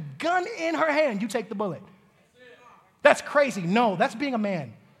if she has a gun in her hand, you take the bullet. That's crazy. No, that's being a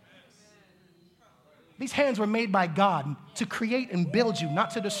man. These hands were made by God to create and build you, not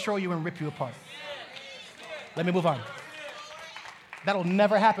to destroy you and rip you apart. Let me move on. That'll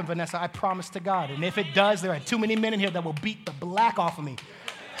never happen, Vanessa. I promise to God. And if it does, there are too many men in here that will beat the black off of me.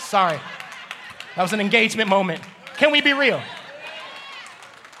 Sorry. That was an engagement moment. Can we be real?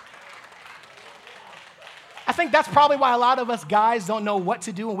 I think that's probably why a lot of us guys don't know what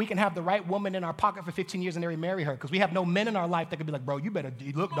to do, and we can have the right woman in our pocket for 15 years and never marry her, because we have no men in our life that could be like, bro, you better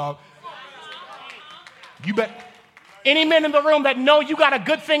look, dog. You bet. Any men in the room that know you got a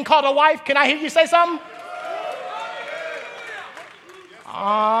good thing called a wife, can I hear you say something?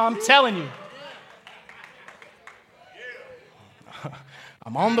 I'm telling you.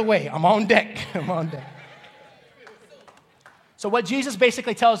 I'm on the way. I'm on deck. I'm on deck. So what Jesus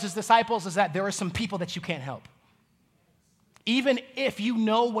basically tells his disciples is that there are some people that you can't help. Even if you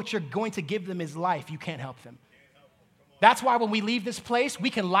know what you're going to give them is life, you can't help them. That's why when we leave this place,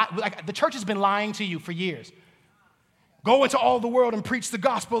 we can lie. Like, the church has been lying to you for years. Go into all the world and preach the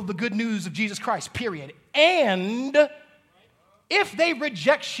gospel, the good news of Jesus Christ, period. And if they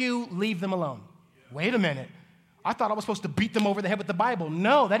reject you, leave them alone. Wait a minute. I thought I was supposed to beat them over the head with the Bible.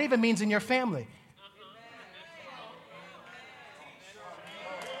 No, that even means in your family.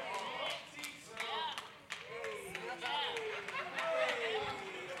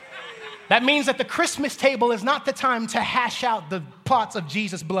 That means that the Christmas table is not the time to hash out the plots of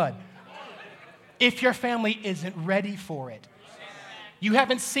Jesus' blood. If your family isn't ready for it. You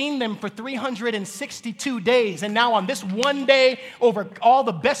haven't seen them for 362 days, and now on this one day, over all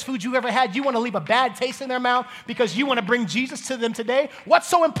the best food you ever had, you want to leave a bad taste in their mouth because you want to bring Jesus to them today? What's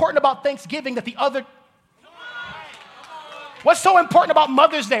so important about Thanksgiving that the other... What's so important about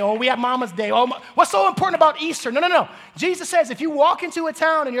Mother's Day? Oh, we have Mama's Day. Oh, what's so important about Easter? No. Jesus says if you walk into a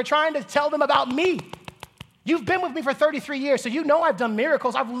town and you're trying to tell them about me, you've been with me for 33 years, so you know I've done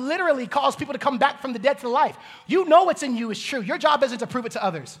miracles. I've literally caused people to come back from the dead to life. You know what's in you is true. Your job isn't to prove it to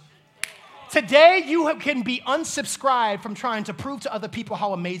others. Today, you can be unsubscribed from trying to prove to other people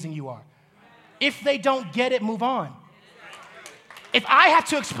how amazing you are. If they don't get it, move on. If I have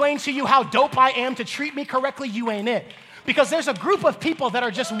to explain to you how dope I am to treat me correctly, you ain't it. Because there's a group of people that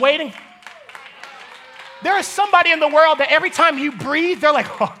are just waiting. There is somebody in the world that every time you breathe, they're like,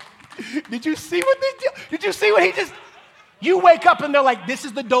 oh, did you see what they did? Did you see what he just... You wake up and they're like, this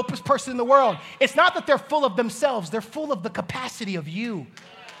is the dopest person in the world. It's not that they're full of themselves. They're full of the capacity of you.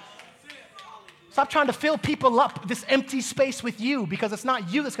 Stop trying to fill people up, this empty space with you, because it's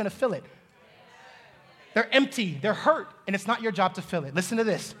not you that's going to fill it. They're empty. They're hurt, and it's not your job to fill it. Listen to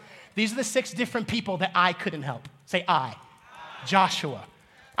this. These are the 6 different people that I couldn't help. Say I. Joshua.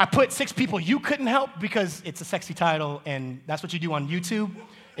 I put 6 people you couldn't help because it's a sexy title, and that's what you do on YouTube.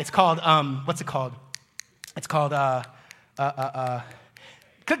 It's called, what's it called? It's called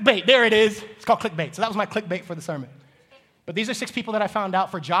clickbait. There it is. It's called clickbait. So that was my clickbait for the sermon. But these are 6 people that I found out.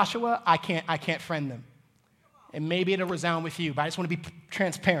 For Joshua, I can't friend them. And maybe it'll resound with you, but I just want to be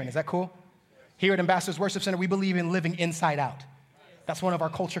transparent. Is that cool? Here at Ambassadors Worship Center, we believe in living inside out. That's one of our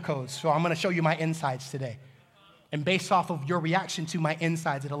culture codes. So I'm going to show you my insides today. And based off of your reaction to my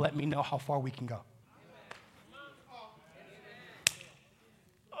insides, it'll let me know how far we can go.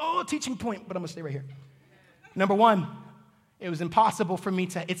 Oh, teaching point, but I'm going to stay right here. Number 1, it's impossible for me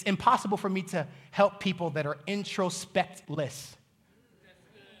to help people that are introspectless.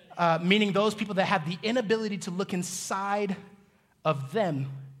 Meaning those people that have the inability to look inside of them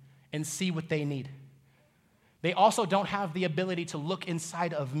and see what they need. They also don't have the ability to look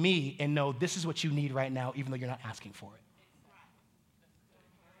inside of me and know this is what you need right now, even though you're not asking for it.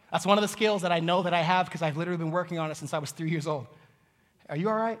 That's one of the skills that I know that I have because I've literally been working on it since I was 3 years old. Are you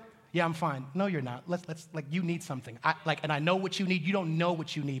all right? Yeah, I'm fine. No, you're not. Let's like, you need something. And I know what you need. You don't know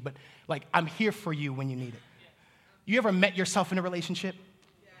what you need, but like, I'm here for you when you need it. You ever met yourself in a relationship?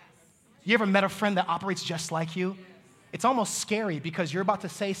 You ever met a friend that operates just like you?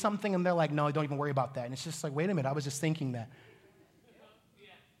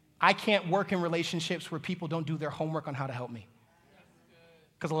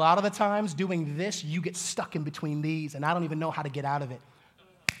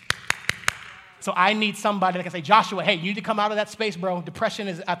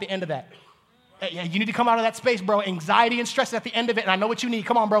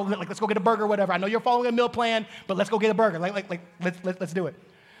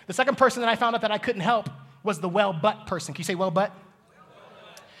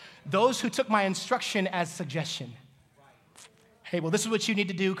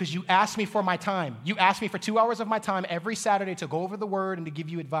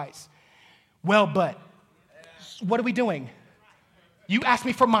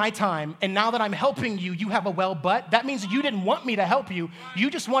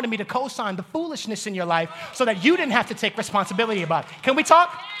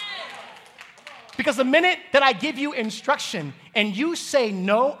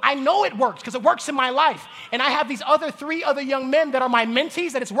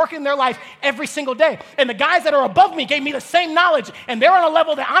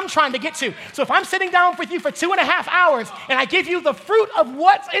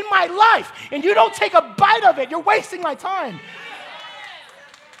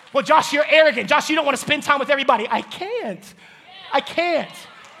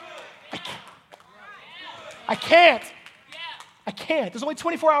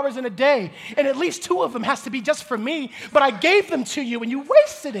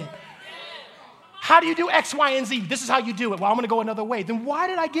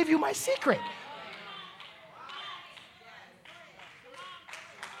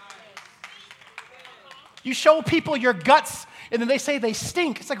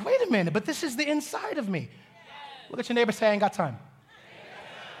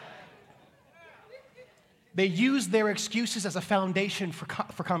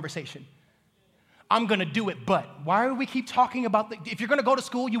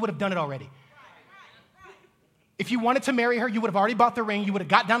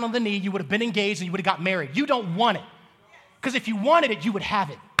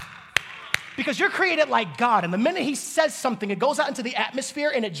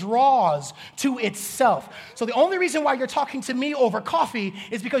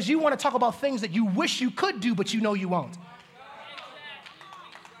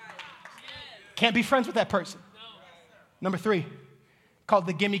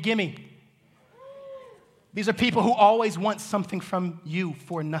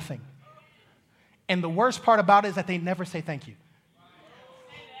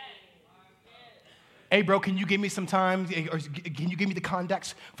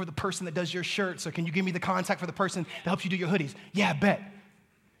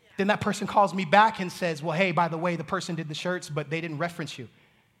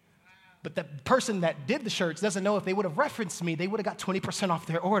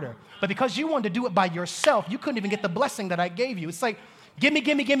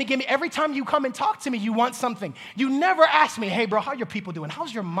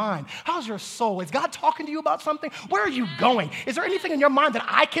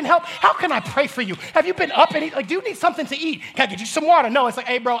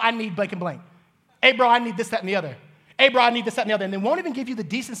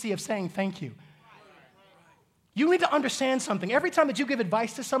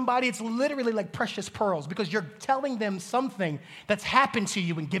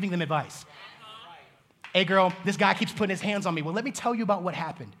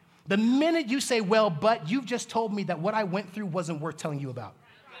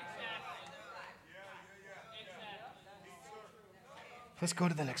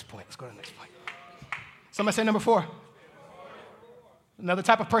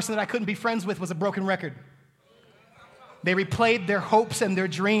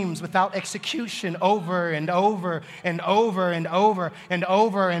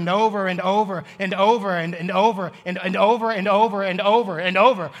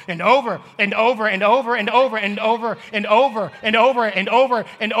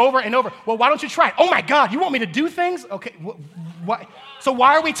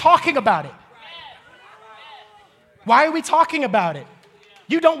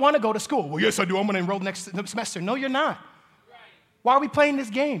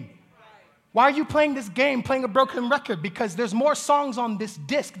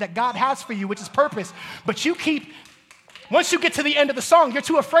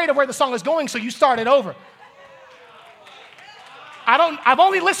 I've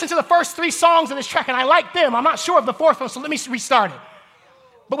only listened to the first 3 songs of this track, and I like them. I'm not sure of the 4th one, so let me restart it.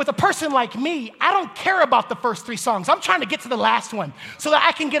 But with a person like me, I don't care about the first 3 songs. I'm trying to get to the last one so that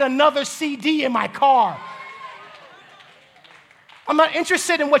I can get another CD in my car. I'm not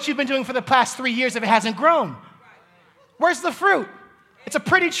interested in what you've been doing for the past 3 years if it hasn't grown. Where's the fruit? It's a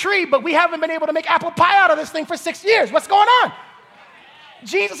pretty tree, but we haven't been able to make apple pie out of this thing for 6 years. What's going on?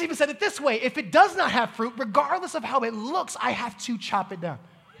 Jesus even said it this way: if it does not have fruit, regardless of how it looks, I have to chop it down.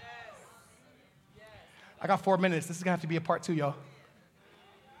 I got 4 minutes. This is going to have to be a part 2, y'all.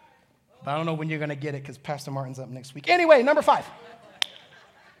 But I don't know when you're going to get it because Pastor Martin's up next week. Anyway, number 5.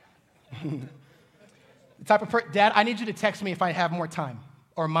 The type of Dad, I need you to text me if I have more time.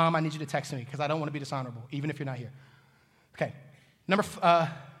 Or Mom, I need you to text me because I don't want to be dishonorable, even if you're not here. Okay.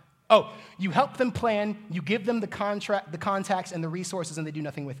 You help them plan, you give them the contacts and the resources, and they do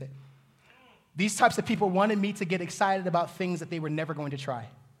nothing with it. These types of people wanted me to get excited about things that they were never going to try.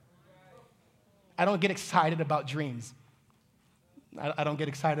 I don't get excited about dreams. I don't get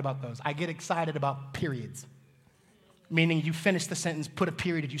excited about those. I get excited about periods, meaning you finish the sentence, put a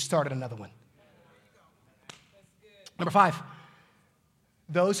period, and you started another one. Number 5,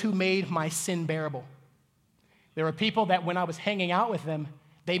 those who made my sin bearable. There were people that when I was hanging out with them,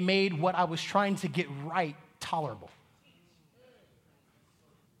 they made what I was trying to get right tolerable.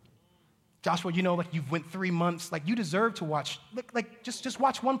 Joshua, you went 3 months, you deserve to watch, just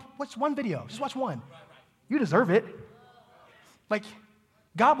watch one video. Just watch one. You deserve it.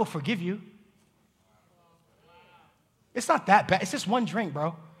 God will forgive you. It's not that bad. It's just one drink,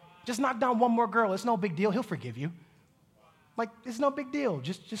 bro. Just knock down one more girl. It's no big deal. He'll forgive you. It's no big deal.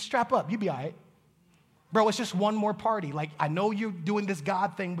 Just strap up. You'll be all right. Bro, it's just one more party. I know you're doing this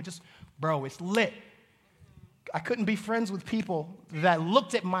God thing, but bro, it's lit. I couldn't be friends with people that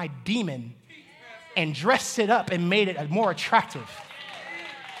looked at my demon and dressed it up and made it more attractive.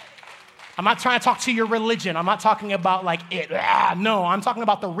 I'm not trying to talk to your religion. I'm not talking about no, I'm talking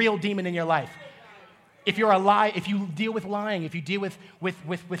about the real demon in your life. If you deal with lying, if you deal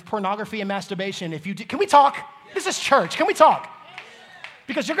with pornography and masturbation, can we talk? This is church. Can we talk?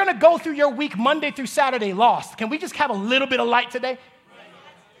 Because you're going to go through your week Monday through Saturday lost. Can we just have a little bit of light today?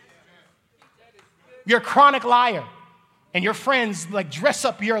 You're a chronic liar. And your friends dress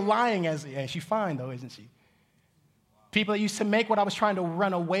up your lying as, she's fine though, isn't she? People that used to make what I was trying to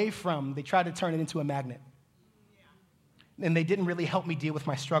run away from, they tried to turn it into a magnet. And they didn't really help me deal with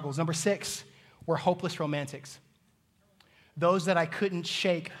my struggles. Number 6, were hopeless romantics. Those that I couldn't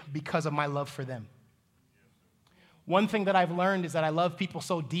shake because of my love for them. One thing that I've learned is that I love people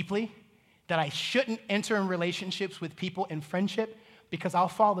so deeply that I shouldn't enter in relationships with people in friendship because I'll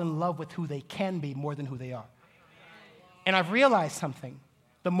fall in love with who they can be more than who they are. And I've realized something.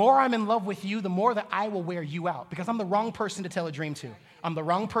 The more I'm in love with you, the more that I will wear you out because I'm the wrong person to tell a dream to. I'm the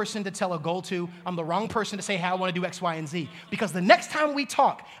wrong person to tell a goal to. I'm the wrong person to say, hey, I want to do X, Y, and Z. Because the next time we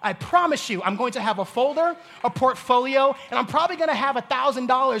talk, I promise you, I'm going to have a folder, a portfolio, and I'm probably going to have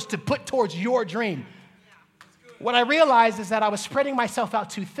 $1,000 to put towards your dream. What I realized is that I was spreading myself out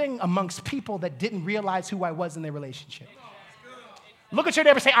too thin amongst people that didn't realize who I was in their relationship. Look at your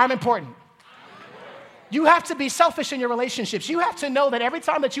neighbor and say, I'm important. You have to be selfish in your relationships. You have to know that every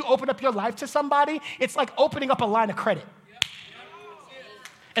time that you open up your life to somebody, it's like opening up a line of credit.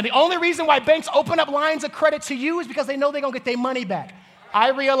 And the only reason why banks open up lines of credit to you is because they know they're going to get their money back. I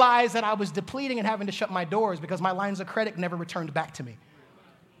realized that I was depleting and having to shut my doors because my lines of credit never returned back to me.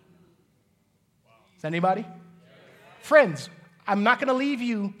 Is that anybody? Friends, I'm not going to leave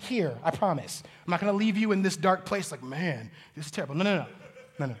you here, I promise. I'm not going to leave you in this dark place man, this is terrible. No.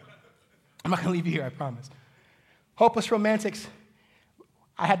 I'm not going to leave you here, I promise. Hopeless romantics,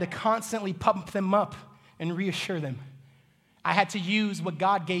 I had to constantly pump them up and reassure them. I had to use what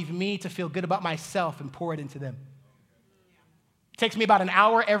God gave me to feel good about myself and pour it into them. It takes me about an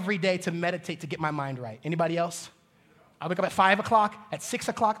hour every day to meditate to get my mind right. Anybody else? I wake up at 5 o'clock. At 6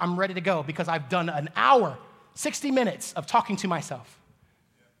 o'clock, I'm ready to go because I've done an hour, 60 minutes of talking to myself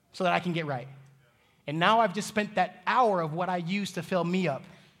so that I can get right. And now I've just spent that hour of what I used to fill me up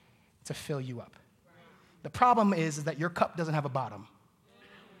to fill you up. The problem is that your cup doesn't have a bottom.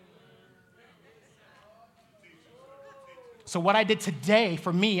 So what I did today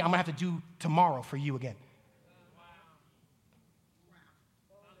for me, I'm going to have to do tomorrow for you again.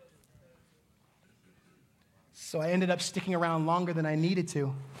 So I ended up sticking around longer than I needed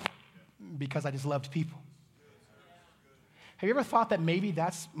to because I just loved people. Have you ever thought that maybe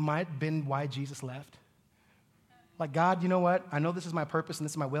that's might have been why Jesus left? God, you know what? I know this is my purpose and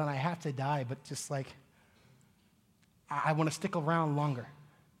this is my will and I have to die, but just I want to stick around longer.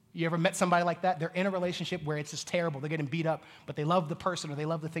 You ever met somebody like that? They're in a relationship where it's just terrible. They're getting beat up, but they love the person or they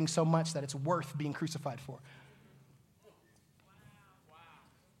love the thing so much that it's worth being crucified for.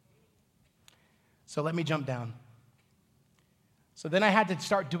 So let me jump down. So then I had to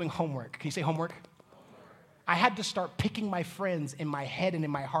start doing homework. Can you say homework? I had to start picking my friends in my head and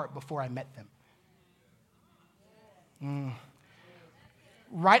in my heart before I met them.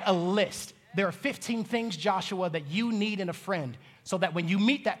 Write a list. There are 15 things, Joshua, that you need in a friend so that when you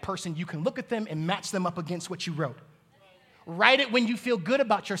meet that person, you can look at them and match them up against what you wrote. Write it when you feel good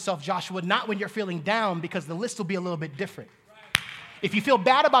about yourself, Joshua, not when you're feeling down, because the list will be a little bit different. If you feel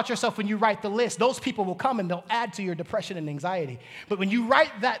bad about yourself when you write the list, those people will come and they'll add to your depression and anxiety. But when you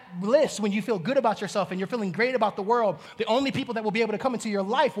write that list, when you feel good about yourself and you're feeling great about the world, the only people that will be able to come into your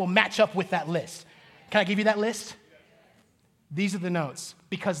life will match up with that list. Can I give you that list? These are the notes,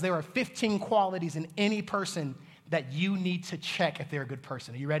 because there are 15 qualities in any person that you need to check if they're a good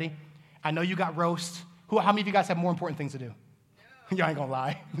person. Are you ready? I know you got roast. How many of you guys have more important things to do? Y'all ain't gonna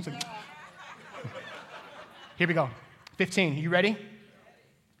lie. Here we go. 15. You ready?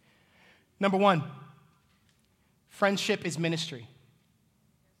 Number 1, friendship is ministry.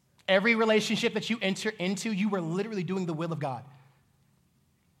 Every relationship that you enter into, you are literally doing the will of God.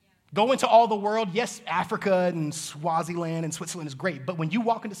 Go into all the world. Yes, Africa and Swaziland and Switzerland is great, but when you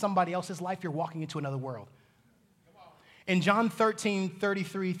walk into somebody else's life, you're walking into another world. In John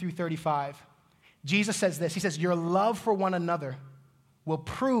 13:33 through 35, Jesus says this. He says, your love for one another will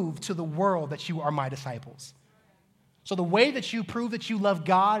prove to the world that you are my disciples. So the way that you prove that you love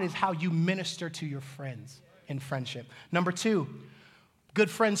God is how you minister to your friends in friendship. Number 2,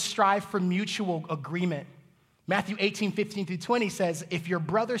 good friends strive for mutual agreement. Matthew 18:15 through 20 says, if your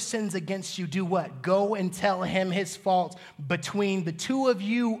brother sins against you, do what? Go and tell him his fault between the two of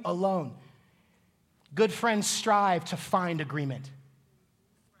you alone. Good friends strive to find agreement.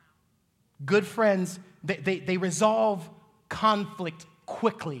 Good friends, they resolve conflict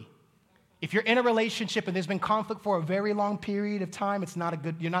quickly. If you're in a relationship and there's been conflict for a very long period of time, it's not a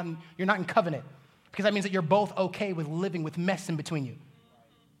good, you're not in covenant, because that means that you're both okay with living with mess in between you.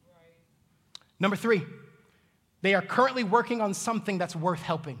 Number 3, they are currently working on something that's worth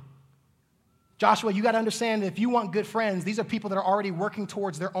helping. Joshua, you got to understand that if you want good friends, these are people that are already working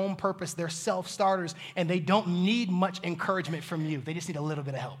towards their own purpose. They're self-starters, and they don't need much encouragement from you. They just need a little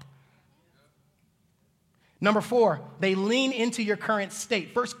bit of help. Number 4, they lean into your current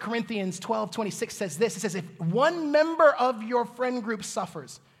state. 1 Corinthians 12:26 says this. It says, if one member of your friend group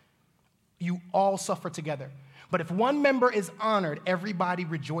suffers, you all suffer together. But if one member is honored, everybody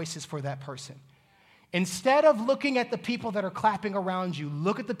rejoices for that person. Instead of looking at the people that are clapping around you,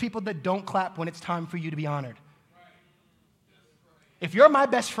 look at the people that don't clap when it's time for you to be honored. If you're my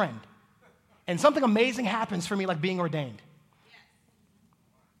best friend and something amazing happens for me, like being ordained,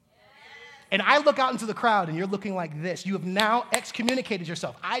 and I look out into the crowd and you're looking like this, you have now excommunicated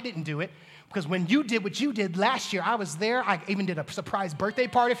yourself. I didn't do it, because when you did what you did last year, I was there. I even did a surprise birthday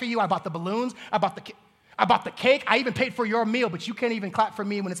party for you. I bought the balloons. I bought the cake. I even paid for your meal, but you can't even clap for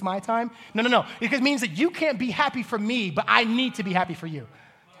me when it's my time. No. It means that you can't be happy for me, but I need to be happy for you.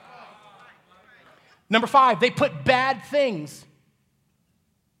 Number 5, they put bad things.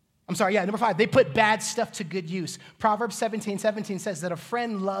 Number 5, they put bad stuff to good use. Proverbs 17:17 says that a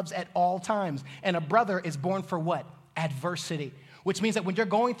friend loves at all times, and a brother is born for what? Adversity. Which means that when you're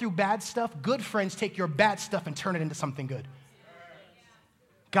going through bad stuff, good friends take your bad stuff and turn it into something good.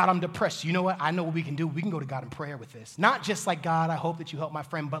 God, I'm depressed. You know what? I know what we can do. We can go to God in prayer with this. Not just like, God, I hope that you help my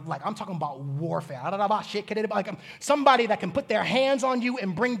friend, but like I'm talking about warfare. Like somebody that can put their hands on you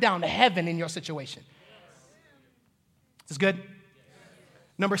and bring down heaven in your situation. Is this good?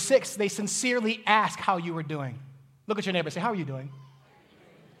 Number 6, they sincerely ask how you are doing. Look at your neighbor and say, how are you doing?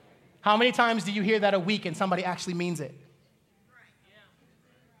 How many times do you hear that a week and somebody actually means it?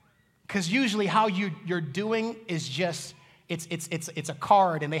 Because usually how you're doing is just, it's a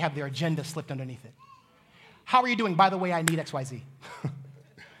card and they have their agenda slipped underneath it. How are you doing? By the way, I need XYZ.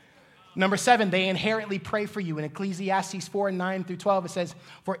 Number 7, they inherently pray for you. In Ecclesiastes 4:9 through 12, it says,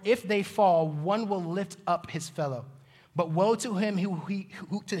 for if they fall, one will lift up his fellow. But woe to him who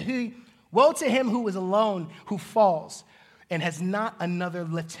is alone, who falls, and has not another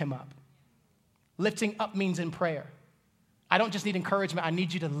lift him up. Lifting up means in prayer. I don't just need encouragement. I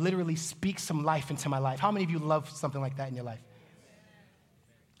need you to literally speak some life into my life. How many of you love something like that in your life?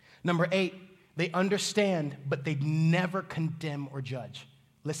 Number 8, they understand, but they never condemn or judge.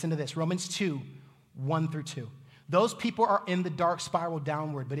 Listen to this, Romans 2:1 through 2. Those people are in the dark spiral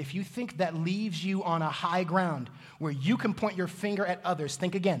downward. But if you think that leaves you on a high ground where you can point your finger at others,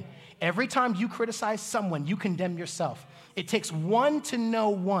 think again. Every time you criticize someone, you condemn yourself. It takes one to know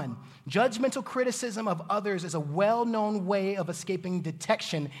one. Judgmental criticism of others is a well-known way of escaping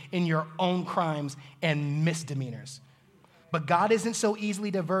detection in your own crimes and misdemeanors. But God isn't so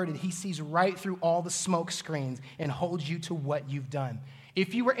easily diverted. He sees right through all the smoke screens and holds you to what you've done.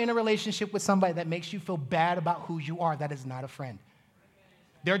 If you were in a relationship with somebody that makes you feel bad about who you are, that is not a friend.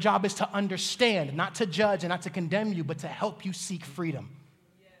 Their job is to understand, not to judge and not to condemn you, but to help you seek freedom.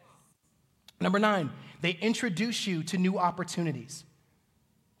 Number 9, they introduce you to new opportunities.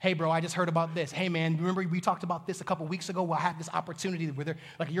 Hey, bro, I just heard about this. Hey, man, remember we talked about this a couple weeks ago? Well, I have this opportunity where they're,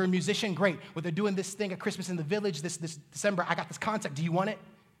 like, you're a musician, great. Where they're doing this thing at Christmas in the Village this December. I got this contact. Do you want it?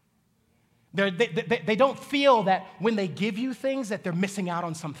 They don't feel that when they give you things that they're missing out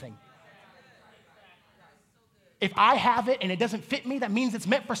on something. If I have it and it doesn't fit me, that means it's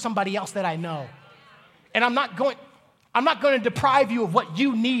meant for somebody else that I know. And I'm not going to deprive you of what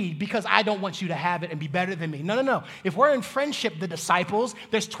you need because I don't want you to have it and be better than me. No. If we're in friendship, the disciples,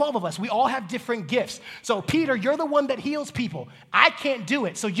 there's 12 of us. We all have different gifts. So, Peter, you're the one that heals people. I can't do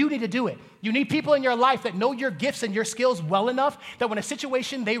it, so you need to do it. You need people in your life that know your gifts and your skills well enough that when a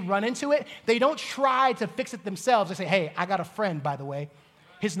situation, they run into it, they don't try to fix it themselves. They say, hey, I got a friend, by the way.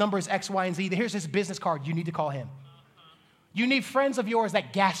 His number is X, Y, and Z. Here's his business card. You need to call him. You need friends of yours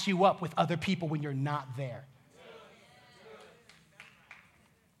that gas you up with other people when you're not there.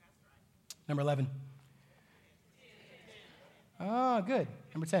 Number 11. Oh, good.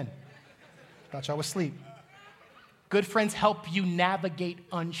 Number 10. Thought y'all was asleep. Good friends help you navigate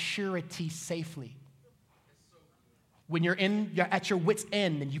unsurety safely. When you're at your wit's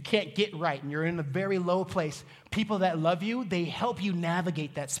end and you can't get right and you're in a very low place, people that love you, they help you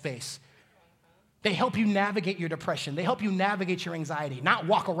navigate that space. They help you navigate your depression. They help you navigate your anxiety. Not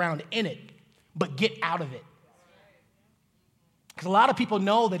walk around in it, but get out of it. Because a lot of people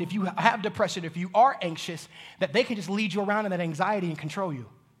know that if you have depression, if you are anxious, that they can just lead you around in that anxiety and control you.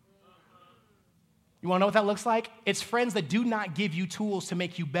 You want to know what that looks like? It's friends that do not give you tools to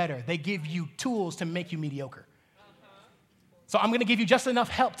make you better. They give you tools to make you mediocre. So I'm going to give you just enough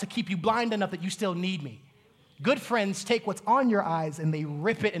help to keep you blind enough that you still need me. Good friends take what's on your eyes and they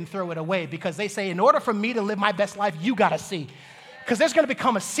rip it and throw it away because they say, in order for me to live my best life, you got to see. Because there's going to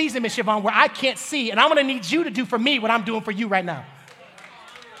become a season, Ms. Siobhan, where I can't see, and I'm going to need you to do for me what I'm doing for you right now.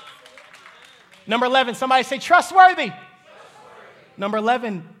 Number 11, somebody say trustworthy. Number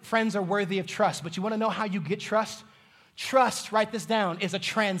 11, friends are worthy of trust. But you want to know how you get trust? Trust, write this down, is a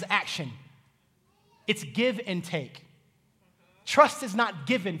transaction. It's give and take. Trust is not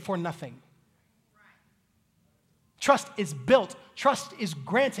given for nothing. Trust is built. Trust is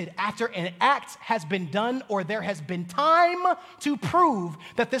granted after an act has been done or there has been time to prove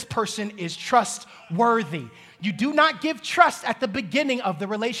that this person is trustworthy. You do not give trust at the beginning of the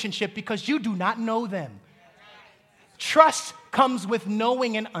relationship because you do not know them. Trust comes with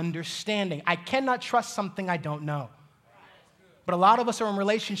knowing and understanding. I cannot trust something I don't know. But a lot of us are in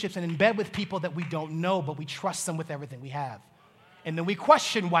relationships and in bed with people that we don't know, but we trust them with everything we have. And then we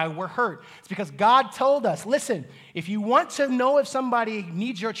question why we're hurt. It's because God told us, listen, if you want to know if somebody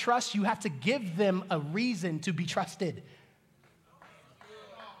needs your trust, you have to give them a reason to be trusted.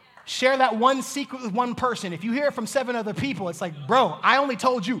 Share that one secret with one person. If you hear it from 7 other people, it's like, bro, I only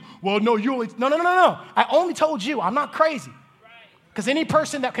told you. Well, no, you only, no. I only told you. I'm not crazy. Because any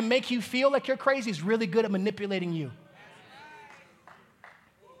person that can make you feel like you're crazy is really good at manipulating you.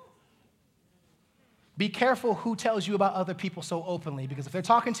 Be careful who tells you about other people so openly, because if they're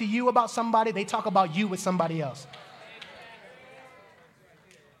talking to you about somebody, they talk about you with somebody else.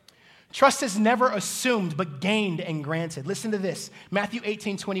 Trust is never assumed, but gained and granted. Listen to this. Matthew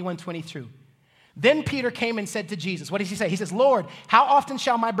 18, 21, 22. Then Peter came and said to Jesus, what does he say? He says, Lord, how often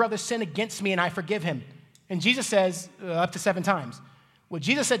shall my brother sin against me and I forgive him? And Jesus says, up to 7 times. Well,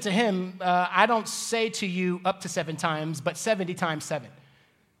 Jesus said to him, I don't say to you up to 7 times, but 70 times 7.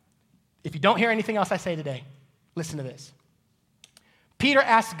 If you don't hear anything else I say today, listen to this. Peter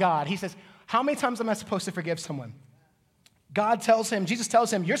asked God, he says, how many times am I supposed to forgive someone? Jesus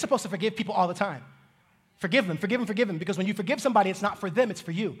tells him, you're supposed to forgive people all the time. Forgive them, because when you forgive somebody, it's not for them, it's for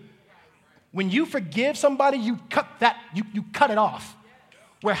you. When you forgive somebody, you cut it off,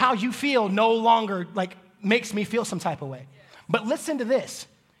 where how you feel no longer makes me feel some type of way. But listen to this.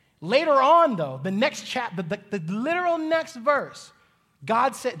 Later on, though, the next chapter, the literal next verse,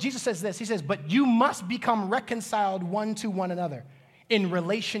 Jesus says this, he says, but you must become reconciled one to one another in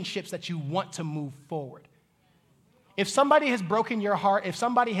relationships that you want to move forward. If somebody has broken your heart, if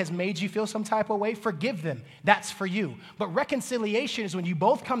somebody has made you feel some type of way, forgive them. That's for you. But reconciliation is when you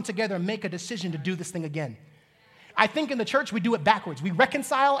both come together and make a decision to do this thing again. I think in the church, we do it backwards. We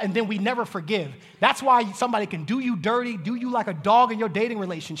reconcile and then we never forgive. That's why somebody can do you dirty, do you like a dog in your dating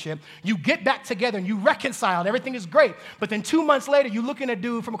relationship. You get back together and you reconcile and everything is great. But then 2 months later, you looking at a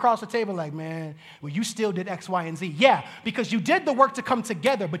dude from across the table like, man, well, you still did X, Y, and Z. Yeah, because you did the work to come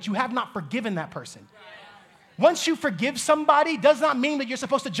together, but you have not forgiven that person. Once you forgive somebody, does not mean that you're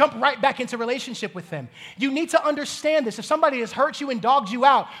supposed to jump right back into relationship with them. You need to understand this. If somebody has hurt you and dogged you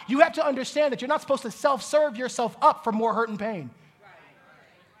out, you have to understand that you're not supposed to self-serve yourself up for more hurt and pain.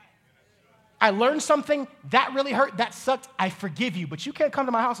 I learned something, that really hurt, that sucked, I forgive you, but you can't come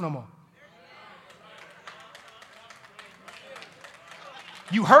to my house no more.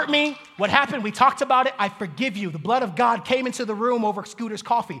 You hurt me, what happened? We talked about it, I forgive you. The blood of God came into the room over Scooter's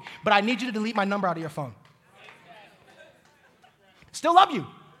coffee, but I need you to delete my number out of your phone. Still love you.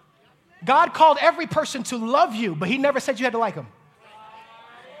 God called every person to love you, but he never said you had to like him.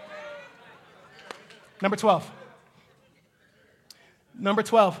 Number 12. Number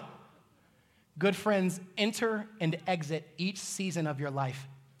 12. Good friends enter and exit each season of your life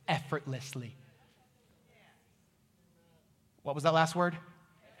effortlessly. What was that last word?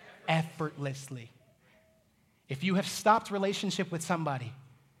 Effortlessly. If you have stopped relationship with somebody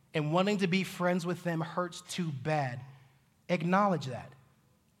and wanting to be friends with them hurts too bad, acknowledge that.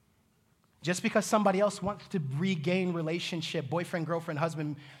 Just because somebody else wants to regain relationship, boyfriend, girlfriend,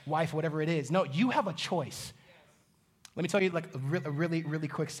 husband, wife, whatever it is. No, you have a choice. Let me tell you like a really, really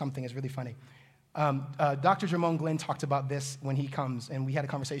quick something. It's really funny. Dr. Jermone Glenn talked about this when he comes, and we had a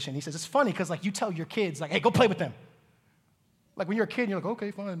conversation. He says, it's funny because like you tell your kids, like, hey, go play with them. Like when you're a kid, you're like,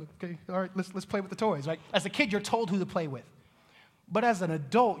 okay, fine, okay, all right, let's play with the toys. Right? As a kid, you're told who to play with. But as an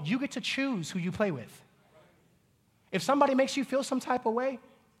adult, you get to choose who you play with. If somebody makes you feel some type of way,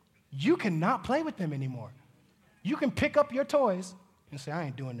 you cannot play with them anymore. You can pick up your toys and say, I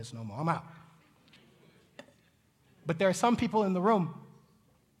ain't doing this no more. I'm out. But there are some people in the room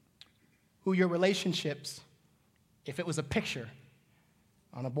who your relationships, if it was a picture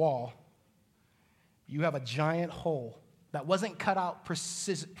on a wall, you have a giant hole that wasn't cut out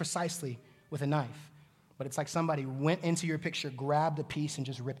precisely with a knife, but it's like somebody went into your picture, grabbed a piece, and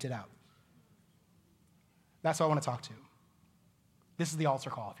just ripped it out. That's what I want to talk to. This is the altar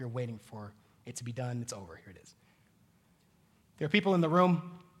call. If you're waiting for it to be done, it's over. Here it is. There are people in the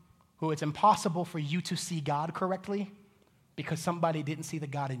room who it's impossible for you to see God correctly because somebody didn't see the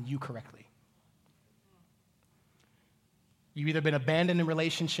God in you correctly. You've either been abandoned in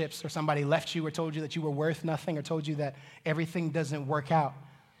relationships or somebody left you or told you that you were worth nothing or told you that everything doesn't work out.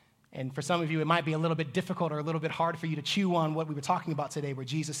 And for some of you, it might be a little bit difficult or a little bit hard for you to chew on what we were talking about today, where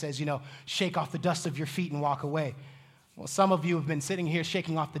Jesus says, shake off the dust of your feet and walk away. Well, some of you have been sitting here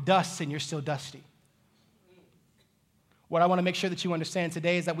shaking off the dust and you're still dusty. What I want to make sure that you understand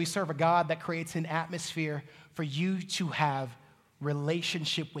today is that we serve a God that creates an atmosphere for you to have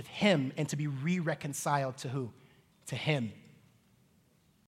relationship with him and to be re-reconciled to who? To him.